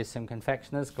going to use some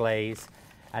confectioner's glaze.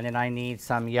 And then I need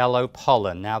some yellow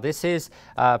pollen. Now this is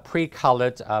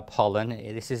pre-colored pollen.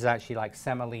 This is actually like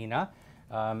semolina.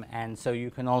 And so you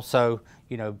can also,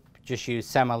 you know, just use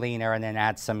semolina and then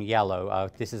add some yellow.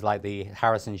 This is like the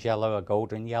Harrison's yellow, a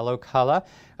golden yellow color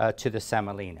to the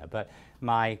semolina. But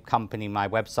my company, my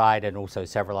website, and also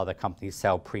several other companies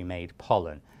sell pre-made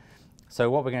pollen. So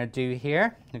what we're going to do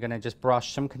here, we're going to just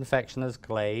brush some confectioner's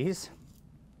glaze.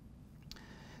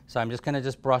 So I'm just going to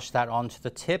just brush that onto the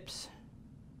tips.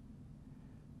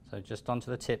 So just onto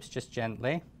the tips, just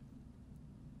gently,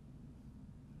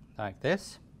 like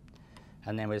this.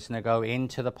 and then we're just going to go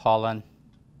into the pollen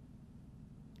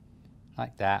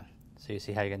like that. So you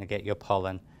see how you're going to get your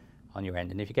pollen on your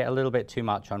end. And if you get a little bit too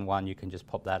much on one, you can just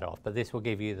pop that off. But this will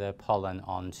give you the pollen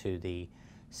onto the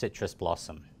citrus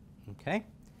blossom. Okay.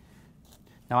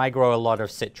 Now I grow a lot of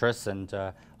citrus, and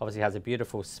obviously it has a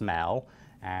beautiful smell.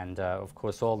 And of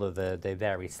course all of they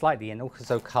vary slightly, and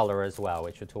also color as well,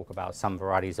 which we'll talk about. Some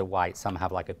varieties are white, some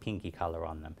have like a pinky color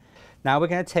on them. Now we're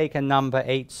going to take a number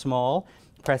 8 small,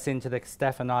 press into the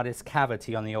Stephanotis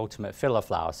cavity on the ultimate filler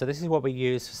flower. So this is what we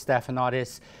use for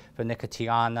Stephanotis, for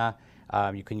Nicotiana.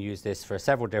 You can use this for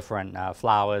several different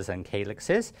flowers and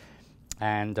calyxes.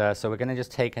 And so we're going to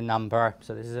just take a number.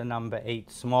 So this is a number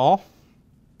 8 small.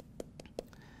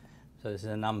 So this is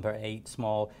a number 8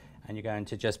 small. And you're going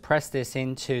to just press this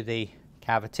into the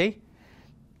cavity.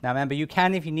 Now remember, you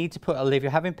can, if you need to put if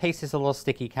you're having paste that's a little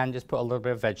sticky, you can just put a little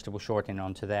bit of vegetable shortening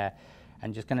onto there.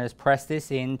 And just going to press this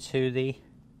into the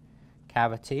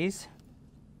cavities.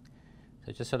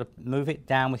 So just sort of move it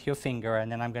down with your finger,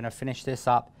 and then I'm going to finish this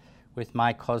up with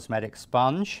my cosmetic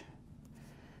sponge.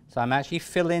 So I'm actually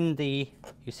filling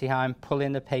you see how I'm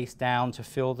pulling the paste down to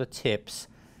fill the tips,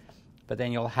 but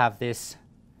then you'll have this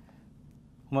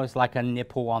almost like a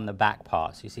nipple on the back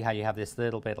part. So you see how you have this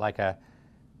little bit like a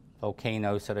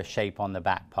volcano sort of shape on the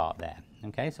back part there.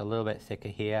 Okay, so a little bit thicker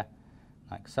here,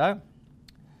 like so. I'm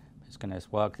just going to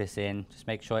work this in, just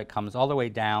make sure it comes all the way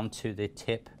down to the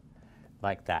tip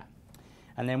like that.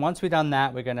 And then once we've done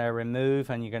that, we're going to remove,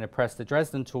 and you're going to press the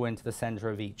Dresden tool into the center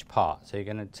of each part. So you're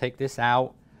going to take this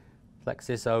out, flex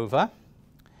this over,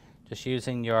 just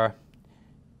using your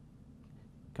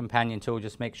companion tool.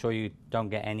 Just make sure you don't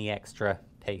get any extra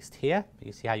paste here.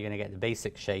 You see how you're going to get the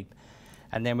basic shape.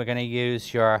 And then we're going to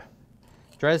use your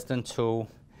Dresden tool.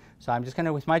 So I'm just going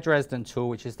to, with my Dresden tool,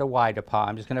 which is the wider part,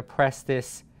 I'm just going to press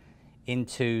this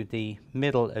into the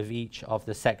middle of each of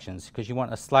the sections, because you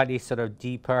want a slightly sort of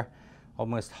deeper,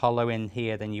 almost hollow in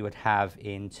here than you would have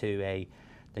into a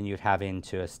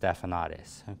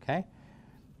Stephanotis. Okay,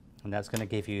 and that's going to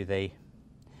give you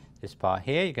this part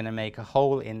here. You're going to make a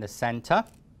hole in the center,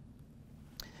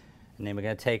 and then we're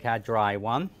going to take our dry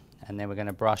one, and then we're going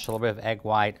to brush a little bit of egg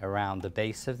white around the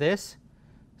base of this.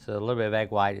 So a little bit of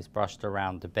egg white is brushed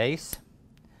around the base.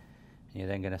 And you're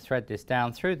then going to thread this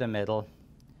down through the middle,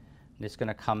 and it's going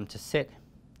to come to sit.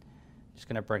 Just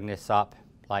going to bring this up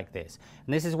like this.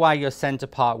 And this is why your center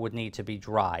part would need to be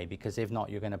dry, because if not,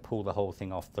 you're going to pull the whole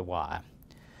thing off the wire.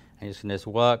 And you're just going to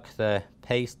work the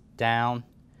paste down.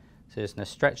 So you're just going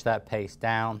to stretch that paste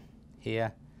down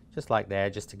here, just like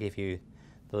there, just to give you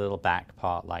the little back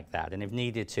part like that. And if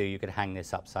needed to, you could hang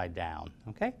this upside down.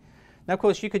 Okay. Now, of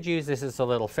course, you could use this as a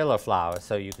little filler flower,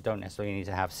 so you don't necessarily need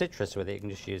to have citrus with it. You can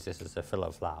just use this as a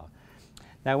filler flower.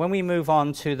 Now, when we move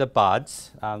on to the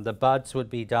buds would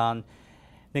be done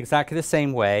in exactly the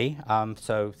same way.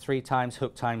 So 3 times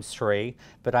hook times 3,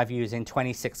 but I've using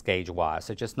 26 gauge wire,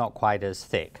 so just not quite as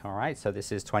thick. All right, so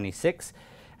this is 26.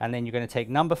 And then you're going to take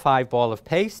number 5 ball of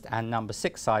paste and number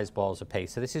 6 size balls of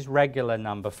paste. So this is regular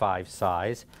number 5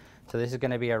 size. So this is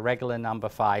going to be a regular number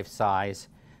 5 size.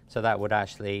 So that would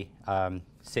actually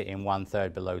sit in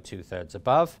 1/3 below, 2/3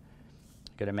 above.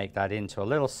 I'm going to make that into a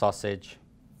little sausage.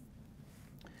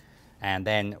 And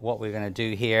then what we're going to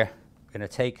do here, we're going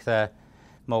to take the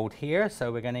mold here.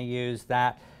 So we're going to use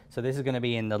that. So this is going to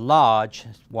be in the large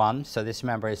one. So this,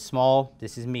 remember, is small.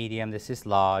 This is medium. This is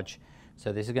large.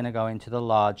 So this is going to go into the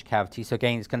large cavity. So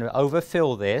again, it's going to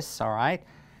overfill this, all right?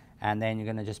 And then you're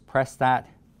going to just press that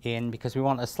in, because we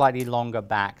want a slightly longer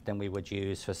back than we would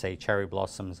use for, say, cherry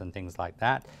blossoms and things like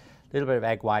that. A little bit of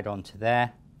egg white onto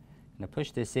there. I'm going to push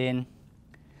this in.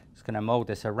 Just going to mold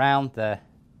this around the...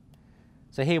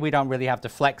 So here we don't really have to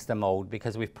flex the mold,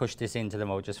 because we've pushed this into the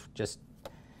mold.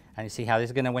 And you see how this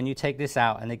is going to, when you take this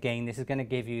out, and again, this is going to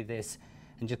give you this,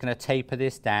 and just going to taper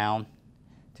this down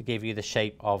to give you the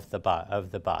shape of the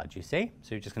bud, you see?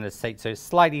 So you're just going to say, so it's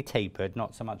slightly tapered,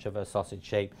 not so much of a sausage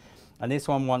shape. And this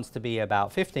one wants to be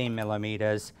about 15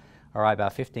 millimeters, all right,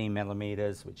 about 15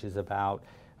 millimeters, which is about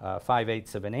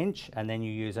 5/8 of an inch. And then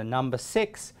you use a number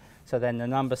 6. So then the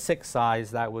number 6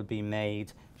 size, that would be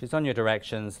made, which is on your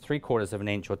directions, 3/4 of an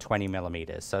inch or 20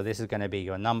 millimeters. So this is going to be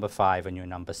your number 5 and your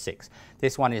number 6.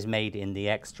 This one is made in the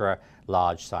extra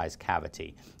large size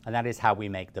cavity. And that is how we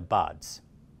make the buds.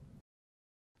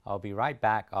 I'll be right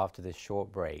back after this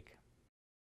short break.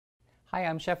 Hi,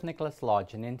 I'm Chef Nicholas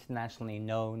Lodge, an internationally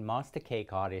known master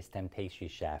cake artist and pastry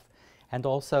chef, and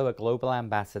also a global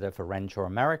ambassador for Renshaw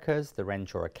Americas, the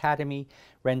Renshaw Academy,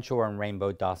 Renshaw and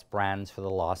Rainbow Dust brands for the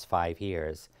last 5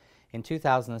 years. In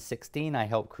 2016, I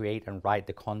helped create and write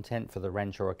the content for the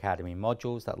Renshaw Academy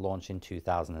modules that launched in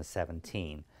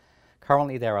 2017.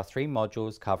 Currently there are 3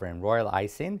 modules covering royal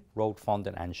icing, rolled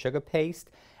fondant and sugar paste,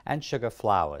 and sugar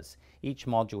flowers. Each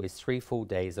module is 3 full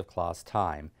days of class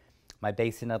time. My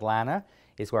base in Atlanta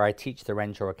is where I teach the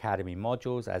Renshaw Academy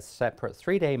modules as separate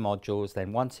 3-day modules,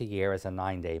 then once a year as a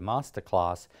 9-day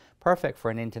masterclass, perfect for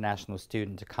an international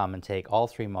student to come and take all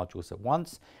 3 modules at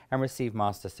once and receive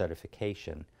master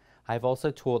certification. I have also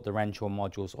taught the Renshaw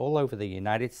modules all over the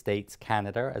United States,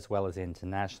 Canada, as well as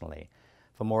internationally.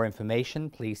 For more information,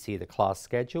 please see the class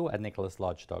schedule at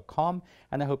nicholaslodge.com,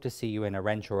 and I hope to see you in a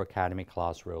Renshaw Academy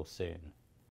class real soon.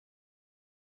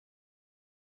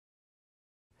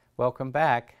 Welcome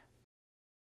back.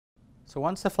 So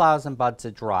once the flowers and buds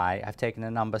are dry, I've taken a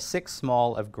number 6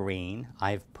 small of green.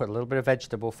 I've put a little bit of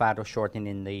vegetable fat or shortening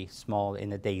in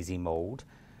the daisy mold,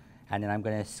 and then I'm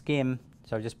going to skim.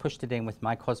 So I just pushed it in with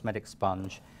my cosmetic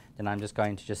sponge. Then I'm just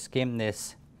going to just skim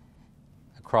this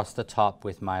across the top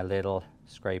with my little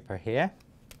scraper here.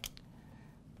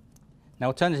 Now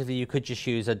alternatively, you could just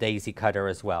use a daisy cutter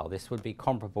as well. This would be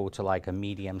comparable to like a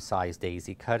medium-sized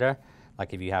daisy cutter,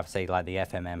 like if you have, say, like the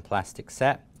FMM plastic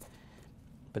set.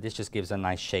 But this just gives a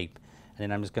nice shape. And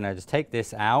then I'm just going to just take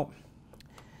this out,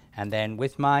 and then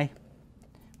with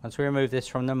once we remove this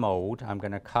from the mold, I'm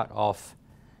going to cut off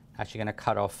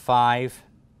 5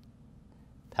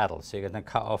 petals. So you're going to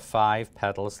cut off 5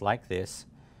 petals like this.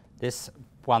 This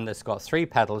one that's got 3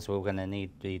 petals, we're going to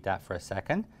need that for a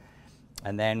second.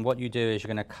 And then what you do is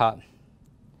you're going to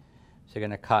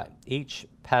cut each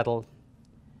petal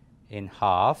in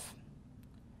half.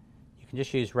 You can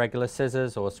just use regular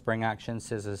scissors or spring action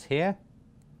scissors here.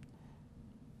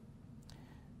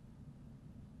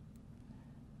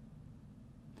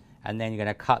 And then you're going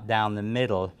to cut down the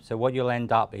middle. So what you'll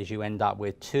end up is you end up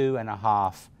with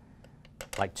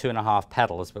 2.5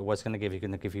 petals, but what's going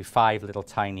to give you 5 little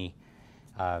tiny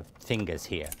fingers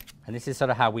here. And this is sort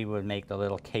of how we would make the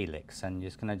little calyx. And you're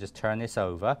just going to just turn this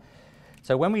over.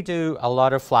 So when we do a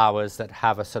lot of flowers that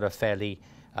have a sort of fairly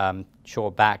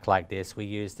short back like this, we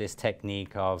use this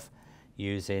technique of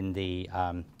using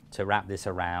to wrap this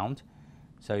around.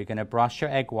 So you're going to brush your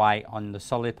egg white on the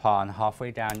solid part and halfway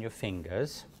down your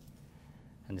fingers.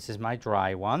 And this is my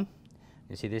dry one.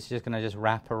 You see, this is just going to just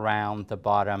wrap around the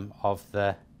bottom of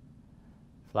the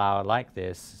flower like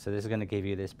this. So this is going to give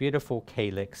you this beautiful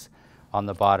calyx on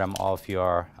the bottom of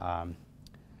your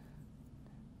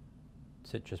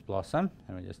citrus blossom.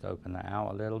 Let me just open that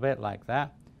out a little bit like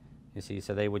that. You see,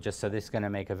 so this is going to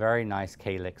make a very nice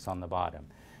calyx on the bottom.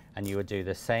 And you would do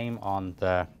the same on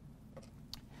the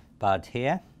bud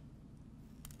here.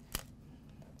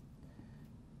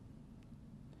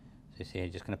 So you see, you're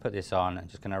just going to put this on and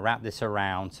just going to wrap this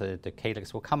around so that the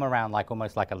calyx will come around like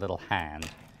almost like a little hand.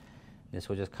 This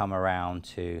will just come around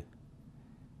to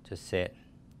sit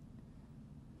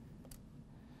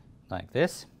like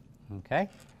this, okay?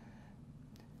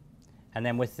 And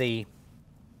then with the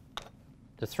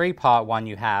 3-part one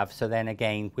you have, so then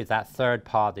again with that 3rd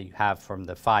part that you have from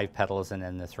the 5 petals and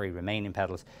then the 3 remaining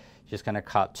petals, you're just going to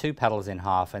cut 2 petals in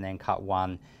half and then cut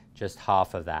one just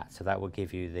half of that. So that will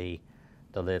give you the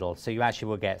little, so you actually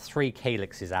will get 3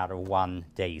 calyxes out of 1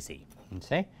 daisy, you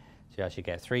see? So you actually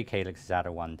get 3 calyxes out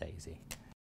of 1 daisy.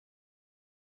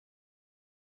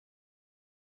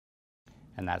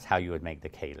 And that's how you would make the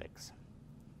calyx.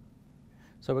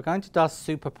 So we're going to dust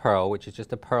super pearl, which is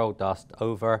just a pearl dust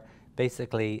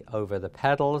basically over the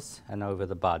petals and over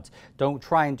the buds. Don't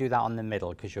try and do that on the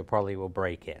middle because you probably will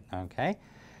break it, okay?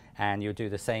 And you'll do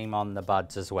the same on the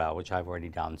buds as well, which I've already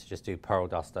done. So just do pearl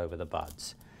dust over the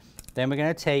buds. Then we're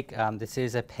going to take, this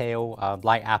is a pale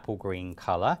light apple green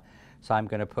color. So I'm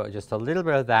going to put just a little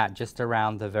bit of that just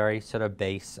around the very sort of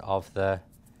base of the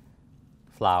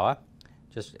flower,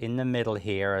 just in the middle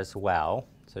here as well.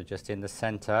 So just in the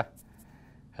center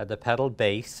at the petal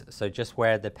base, so just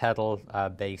where the petal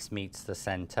base meets the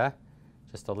center,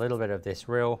 just a little bit of this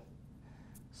real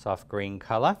soft green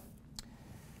color.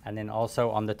 And then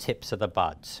also on the tips of the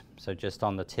buds, so just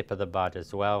on the tip of the bud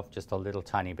as well, just a little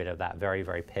tiny bit of that very,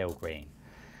 very pale green.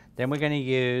 Then we're going to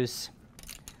use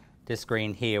this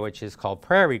green here, which is called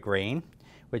prairie green,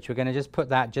 which we're going to just put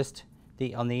that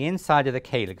on the inside of the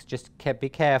calyx. Just be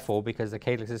careful because the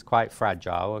calyx is quite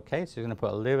fragile, okay? So you're going to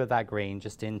put a little bit of that green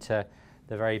just into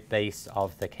the very base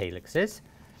of the calyxes.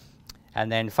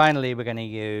 And then finally we're going to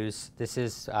use, this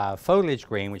is foliage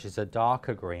green, which is a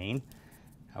darker green,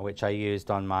 which I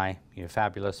used on my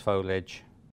fabulous foliage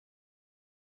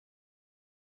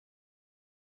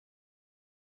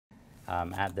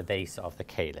at the base of the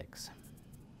calyx.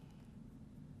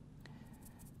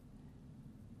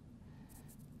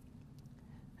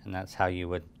 And that's how you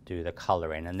would do the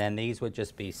coloring. And then these would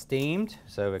just be steamed.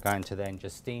 So we're going to then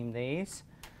just steam these.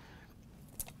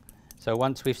 So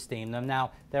once we've steamed them, now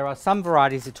there are some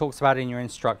varieties, it talks about in your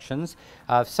instructions,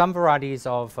 some varieties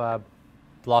of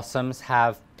blossoms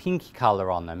have pinky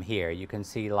color on them here. You can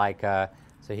see like, so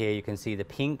here you can see the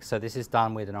pink. So this is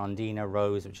done with an Ondina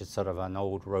rose, which is sort of an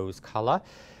old rose color.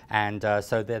 And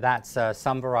so that's,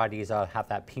 some varieties have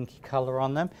that pinky color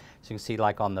on them. So you can see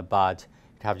like on the bud,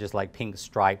 you have just like pink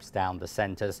stripes down the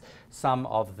centers. Some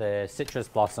of the citrus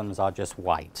blossoms are just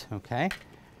white, okay?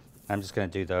 I'm just going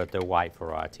to do the white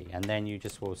variety. And then you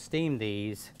just will steam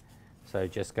these. So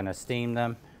just going to steam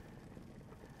them.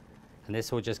 And this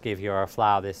will just give your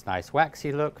flower this nice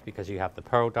waxy look because you have the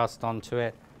pearl dust onto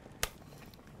it.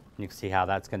 You can see how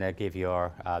that's going to give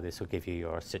your, this will give you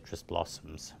your citrus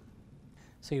blossoms.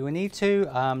 So you will need to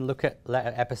look at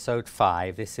episode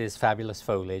 5. This is Fabulous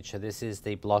Foliage. So this is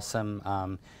the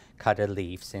blossom cutter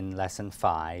leaves in lesson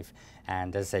 5.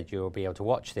 And as I said, you'll be able to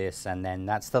watch this, and then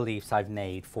that's the leaves I've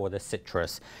made for the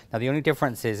citrus. Now the only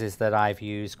difference is that I've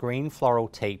used green floral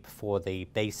tape for the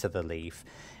base of the leaf,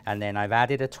 and then I've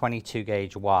added a 22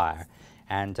 gauge wire.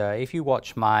 And if you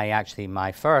watch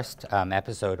my first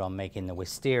episode on making the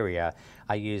wisteria,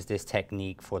 I use this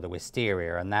technique for the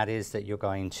wisteria, and that is that you're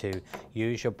going to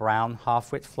use your brown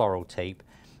half-width floral tape,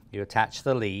 you attach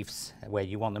the leaves where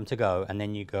you want them to go, and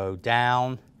then you go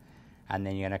down, and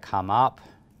then you're going to come up,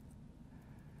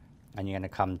 and you're going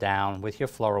to come down with your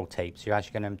floral tape. So you're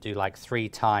actually going to do like 3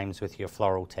 times with your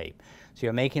floral tape. So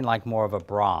you're making like more of a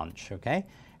branch, okay?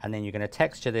 And then you're going to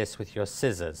texture this with your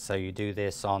scissors. So you do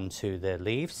this onto the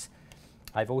leaves.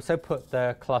 I've also put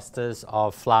the clusters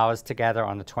of flowers together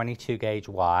on a 22 gauge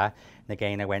wire. And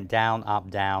again, I went down,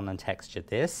 up, down, and textured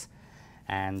this.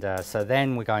 And so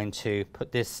then we're going to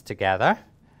put this together.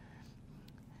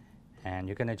 And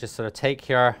you're going to just sort of take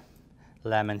your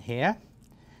lemon here.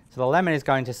 So the lemon is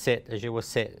going to sit, as you will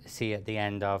see at the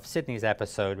end of Sydney's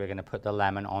episode, we're going to put the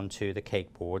lemon onto the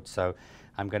cake board. So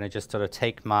I'm going to just sort of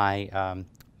take my,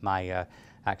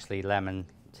 actually lemon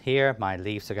here. My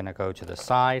leaves are going to go to the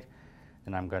side.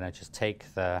 And I'm going to just take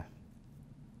the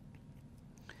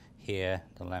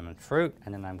lemon fruit,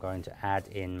 and then I'm going to add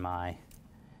in my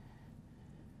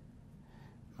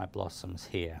blossoms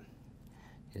here.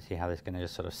 You see how this is going to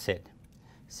just sort of sit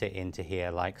into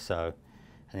here like so.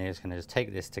 And you're just going to just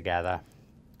take this together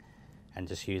and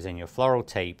just using your floral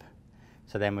tape.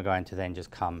 So then we're going to then just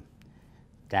come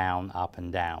down, up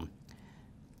and down.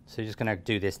 So you're just going to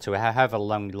do this to however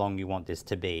long you want this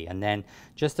to be. And then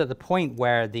just at the point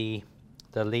where the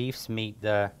leaves meet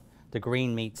the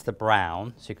green meets the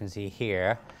brown, so you can see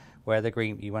here where the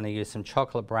green, you want to use some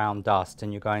chocolate brown dust,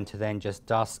 and you're going to then just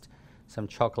dust some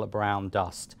chocolate brown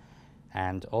dust.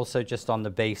 And also just on the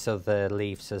base of the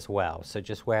leaves as well. So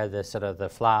just where the sort of the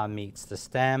flower meets the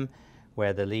stem,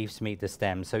 where the leaves meet the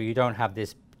stem. So you don't have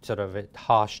this sort of a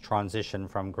harsh transition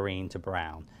from green to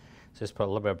brown. So just put a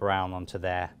little bit of brown onto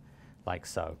there, like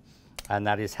so. And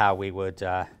that is how we would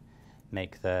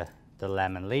make the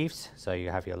lemon leaves. So you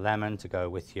have your lemon to go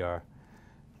with your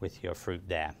fruit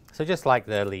there. So just like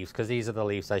the leaves, because these are the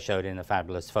leaves I showed in the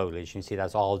Fabulous Foliage. You can see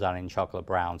that's all done in chocolate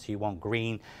brown. So you want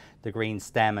the green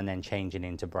stem and then change it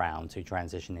into brown to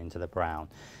transition into the brown.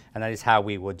 And that is how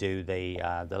we would do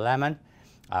the lemon,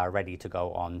 ready to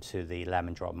go on to the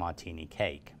lemon drop martini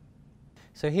cake.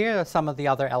 So here are some of the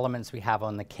other elements we have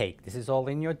on the cake. This is all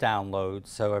in your download.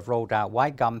 So I've rolled out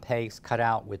white gum paste, cut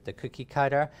out with the cookie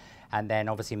cutter, and then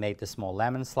obviously made the small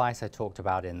lemon slice I talked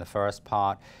about in the first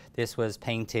part. This was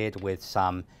painted with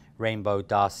some rainbow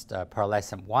dust,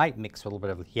 pearlescent white mixed with a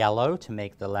little bit of yellow to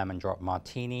make the lemon drop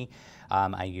martini.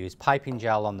 I used piping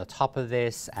gel on the top of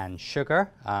this and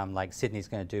sugar, like Sydney's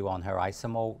going to do on her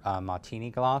isomalt martini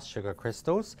glass, sugar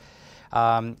crystals.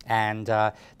 Then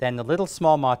the little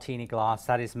small martini glass,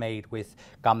 that is made with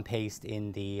gum paste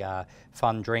in the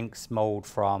Fun Drinks mold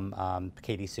from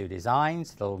Katie Sue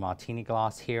Designs, the little martini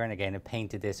glass here. And again, I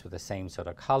painted this with the same sort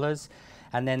of colors.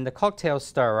 And then the cocktail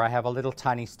stirrer, I have a little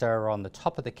tiny stirrer on the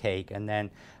top of the cake, and then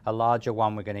a larger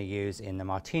one we're going to use in the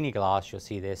martini glass. You'll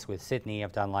see this with Sydney.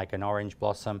 I've done like an orange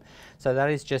blossom. So that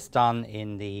is just done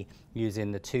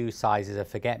using the 2 sizes of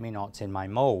forget-me-nots in my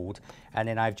mold. And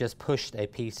then I've just pushed a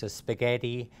piece of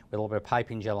spaghetti with a little bit of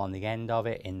piping gel on the end of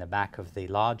it in the back of the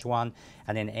large one,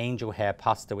 and then angel hair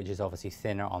pasta, which is obviously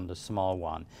thinner on the small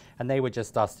one. And they were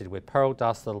just dusted with pearl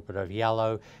dust, a little bit of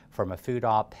yellow from a food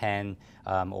art pen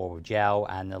or gel,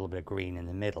 and a little bit of green in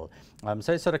the middle.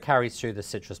 So it sort of carries through the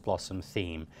citrus blossom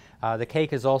theme. The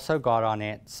cake has also got on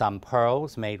it some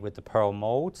pearls made with the pearl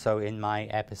mold. So in my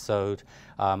episode,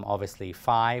 obviously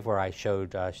 5, where I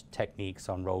showed techniques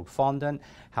on rolled fondant,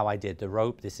 how I did the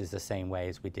rope, this is the same way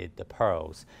as we did the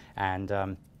pearls.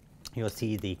 And you'll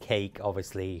see the cake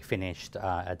obviously finished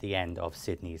at the end of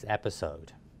Sidney's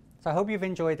episode. So I hope you've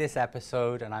enjoyed this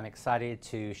episode, and I'm excited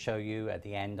to show you at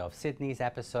the end of Sidney's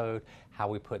episode how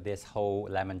we put this whole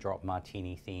lemon drop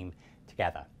martini theme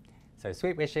together. So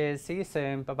sweet wishes, see you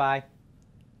soon, bye-bye.